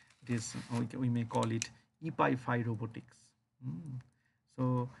 So it is, we may call it e pi phi robotics. Mm.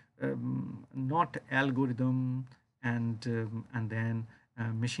 So not algorithm and then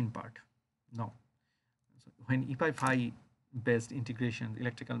machine part. No. So when e pi phi based integration,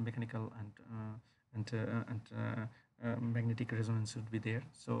 electrical, mechanical, and magnetic resonance would be there.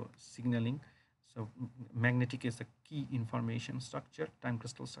 So signaling. So magnetic is a key information structure, time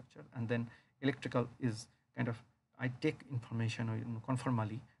crystal structure, and then electrical is kind of, I take information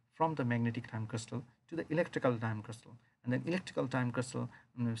conformally from the magnetic time crystal to the electrical time crystal, and then electrical time crystal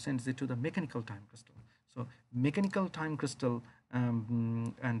sends it to the mechanical time crystal. So mechanical time crystal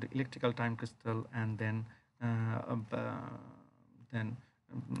and electrical time crystal, and then uh, then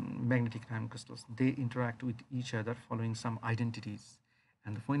magnetic time crystals, they interact with each other following some identities.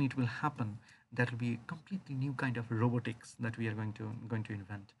 And when it will happen, that will be a completely new kind of robotics that we are going to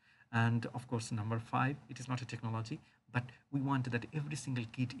invent. And of course, number 5, it is not a technology, but we want that every single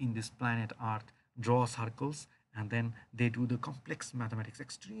kid in this planet Earth draw circles, and then they do the complex mathematics,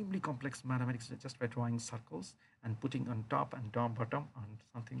 extremely complex mathematics, just by drawing circles and putting on top and down bottom and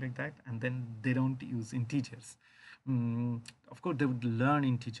something like that. And then they don't use integers. Of course, they would learn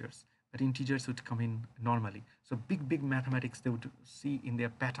integers, but integers would come in normally. So big mathematics they would see in their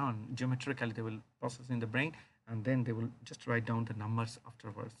pattern geometrically. They will process in the brain, and then they will just write down the numbers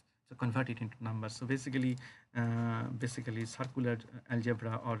afterwards. So convert it into numbers. So basically circular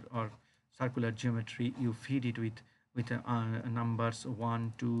algebra or circular geometry, you feed it with numbers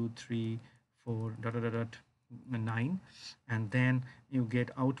 1, 2, 3, 4, dot, dot, dot, dot, 9, and then you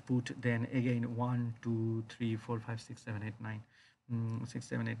get output, then again 1, 2, 3, 4, 5, 6, 7, 8, 9, 6,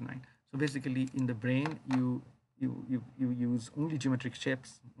 7, 8, 9. So basically in the brain you use only geometric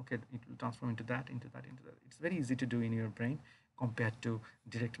shapes. Okay, it will transform into that, into that, into that. It's very easy to do in your brain compared to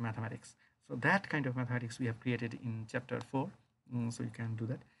direct mathematics. So that kind of mathematics we have created in chapter 4. So you can do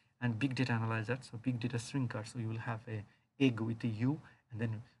that. And big data analyzer, so big data shrinker. So you will have a egg with a U,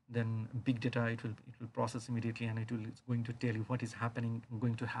 and then big data, it will process immediately, and it's going to tell you what is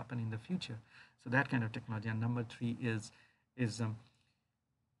going to happen in the future. So that kind of technology. And number 3 is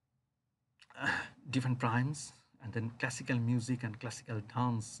different primes, and then classical music and classical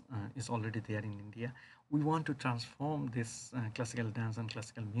dance is already there in India. We want to transform this classical dance and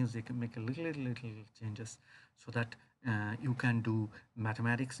classical music and make a little changes, so that you can do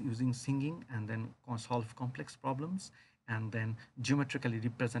mathematics using singing, and then solve complex problems, and then geometrically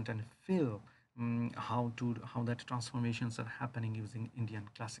represent and feel how that transformations are happening using Indian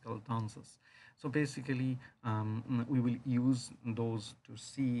classical dances. So basically, we will use those to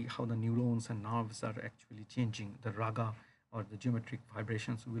see how the neurons and nerves are actually changing the raga or the geometric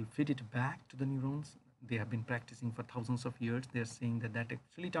vibrations. We will feed it back to the neurons. They have been practicing for thousands of years. They are saying that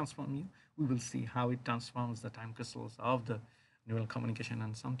actually transforms you. We will see how it transforms the time crystals of the neural communication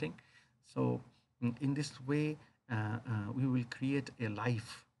and something. So in this way, we will create a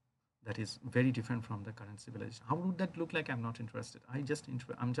life that is very different from the current civilization. How would that look like? I'm not interested. I'm just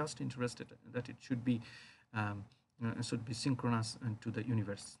interested that it should be synchronous to the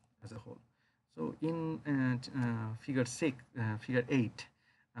universe as a whole. So in figure 8,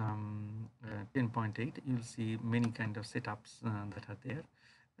 10.8, you'll see many kind of setups that are there.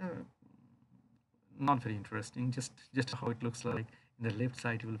 Not very interesting, just how it looks like. In the left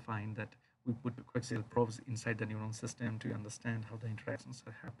side, you will find that we put coaxial probes inside the neuron system to understand how the interactions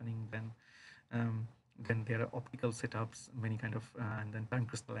are happening. Then there are optical setups, many kind of, and then time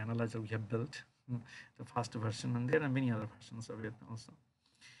crystal analyzer we have built, the fast version, and there are many other versions of it also.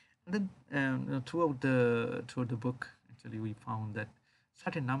 And then throughout the book, actually, we found that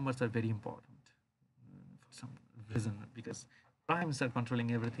certain numbers are very important for some reason, because primes are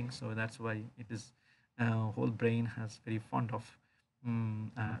controlling everything. So that's why it is whole brain has very fond of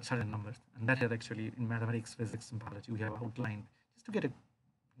certain numbers, and that is actually in mathematics, physics, and biology we have outlined just to get a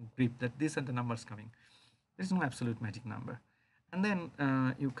grip that these are the numbers coming. There is no absolute magic number. And then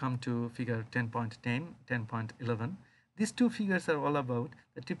you come to figure 10.10, 10.11. These two figures are all about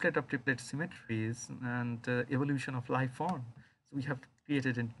the triplet of triplet symmetries and evolution of life form. So we have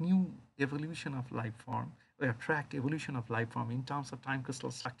created a new evolution of life form. We have tracked evolution of life form in terms of time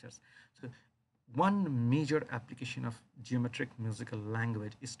crystal structures. So one major application of geometric musical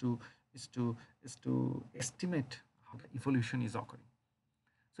language is to estimate how the evolution is occurring.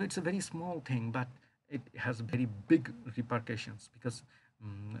 So it's a very small thing, but it has very big repercussions, because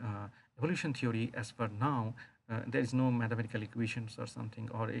evolution theory, as per now, there is no mathematical equations or something,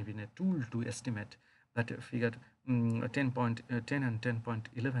 or even a tool to estimate. But figure 10.10 and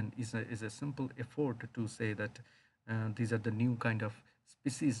 10.11 is a simple effort to say that these are the new kind of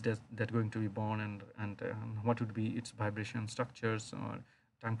species that are going to be born, and what would be its vibration structures or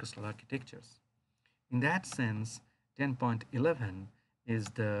time crystal architectures. In that sense, 10.11 is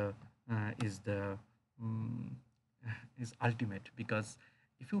the is the um, is ultimate, because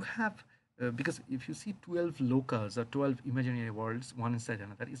if you have because if you see 12 locals or 12 imaginary worlds one inside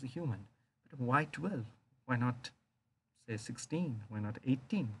another is a human. But why 12? Why not say 16? Why not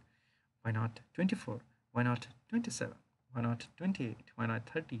 18? Why not 24? Why not 27? Why not 28? Why not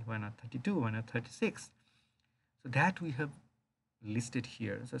 30? Why not 32? Why not 36? So that we have listed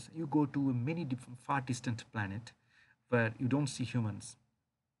here. So you go to a many different far distant planet where you don't see humans,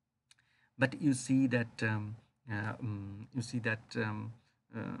 but you see that you see that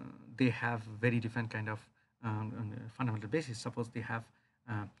they have very different kind of fundamental basis. Suppose they have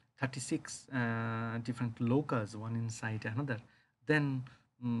uh, 36 different locals one inside another, then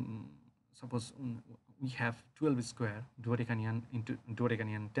um, suppose we have 12 square Dodecanian into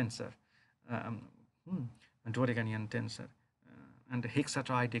Dodecanian tensor, um, hmm, Dodecanian tensor, and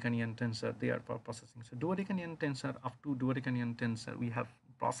hexatridecannian tensor they are for processing. So duodecanian tensor, up to duodecanian tensor we have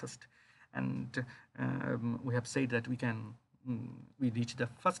processed, and we have said that we can we reach the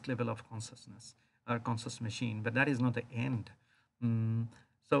first level of consciousness or conscious machine, but that is not the end.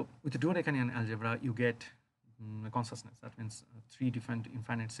 So with the duodecanian algebra you get consciousness. That means three different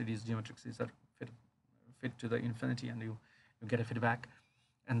infinite series geometric series are fit to the infinity, and you get a feedback,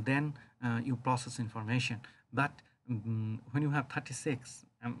 and then you process information. But when you have 36,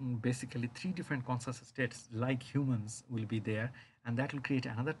 basically three different conscious states like humans will be there, and that will create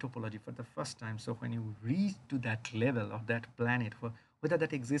another topology for the first time. So when you reach to that level of that planet, whether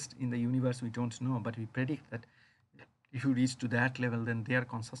that exists in the universe we don't know, but we predict that if you reach to that level, then their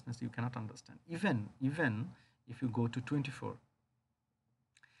consciousness you cannot understand. Even if you go to 24,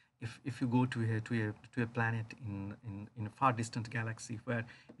 if you go to a planet in a far distant galaxy where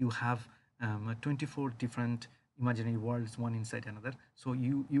you have 24 different imaginary worlds one inside another, so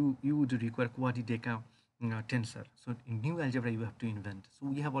you would require quadrideca tensor. So in new algebra you have to invent. So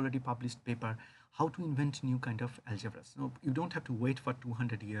we have already published paper how to invent new kind of algebras. So you don't have to wait for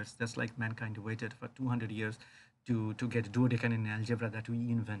 200 years. That's like mankind waited for 200 years to get duodecan algebra that we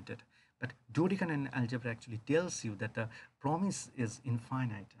invented. But duodecan algebra actually tells you that the promise is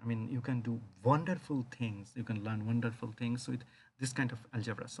infinite. I mean, you can do wonderful things. You can learn wonderful things with this kind of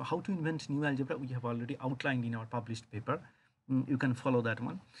algebra. So how to invent new algebra, we have already outlined in our published paper. You can follow that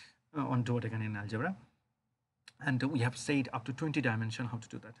one on duodecan algebra. And we have said up to 20 dimension how to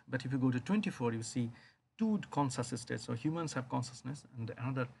do that. But if you go to 24, you see two conscious states. So humans have consciousness and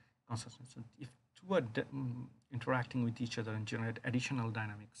another consciousness. So if two are interacting with each other and generate additional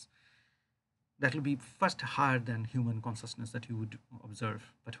dynamics, that will be first higher than human consciousness that you would observe.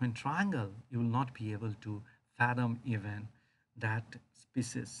 But when triangle, you will not be able to fathom even that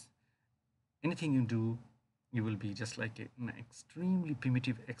species. Anything you do, you will be just like an extremely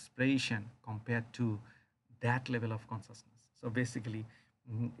primitive expression compared to that level of consciousness. So basically,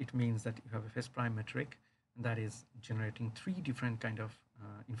 it means that you have a phase prime metric that is generating three different kind of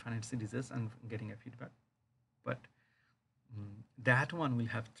infinite series and getting a feedback. But that one will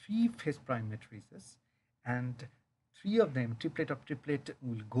have three phase prime matrices, and three of them, triplet of triplet,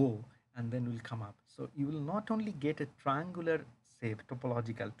 will go and then will come up. So you will not only get a triangular shape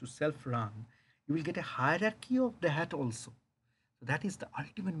topological to self-run, you will get a hierarchy of that also. So that is the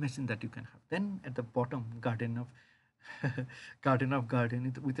ultimate machine that you can have. Then at the bottom, garden of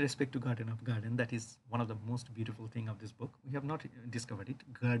garden, with respect to garden of garden, that is one of the most beautiful thing of this book. We have not discovered it.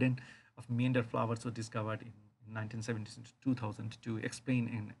 Garden of meander flowers was discovered in 1970s to 2000 to explain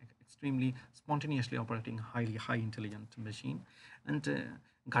an extremely spontaneously operating highly high intelligent machine. And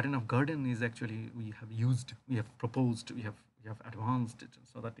garden of garden is actually we have proposed, we have advanced it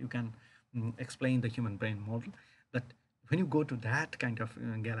so that you can explain the human brain model. But when you go to that kind of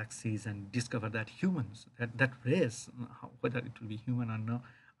galaxies and discover that humans, that race, whether it will be human or no,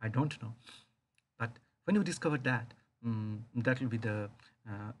 I don't know. But when you discover that, that will be the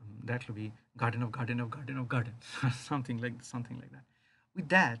that will be garden of garden of garden of garden, something like that. With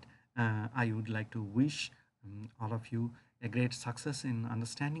that, I would like to wish all of you a great success in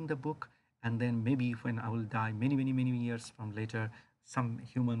understanding the book, and then maybe when I will die many years from later, some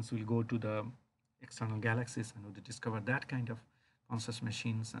humans will go to the external galaxies and would discover that kind of conscious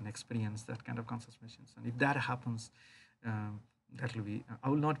machines and experience that kind of conscious machines. And if that happens, that will be I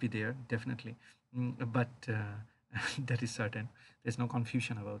will not be there definitely, but that is certain. There's no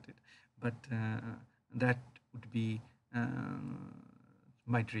confusion about it. But that would be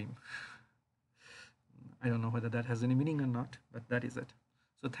my dream. I don't know whether that has any meaning or not, but that is it.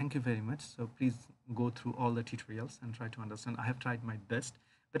 So thank you very much. So please go through all the tutorials and try to understand. I have tried my best,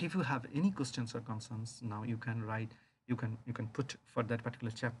 but if you have any questions or concerns, now you can write, you can put for that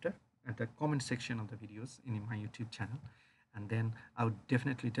particular chapter at the comment section of the videos in my YouTube channel, and then I would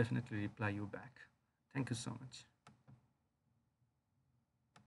definitely reply you back. Thank you so much.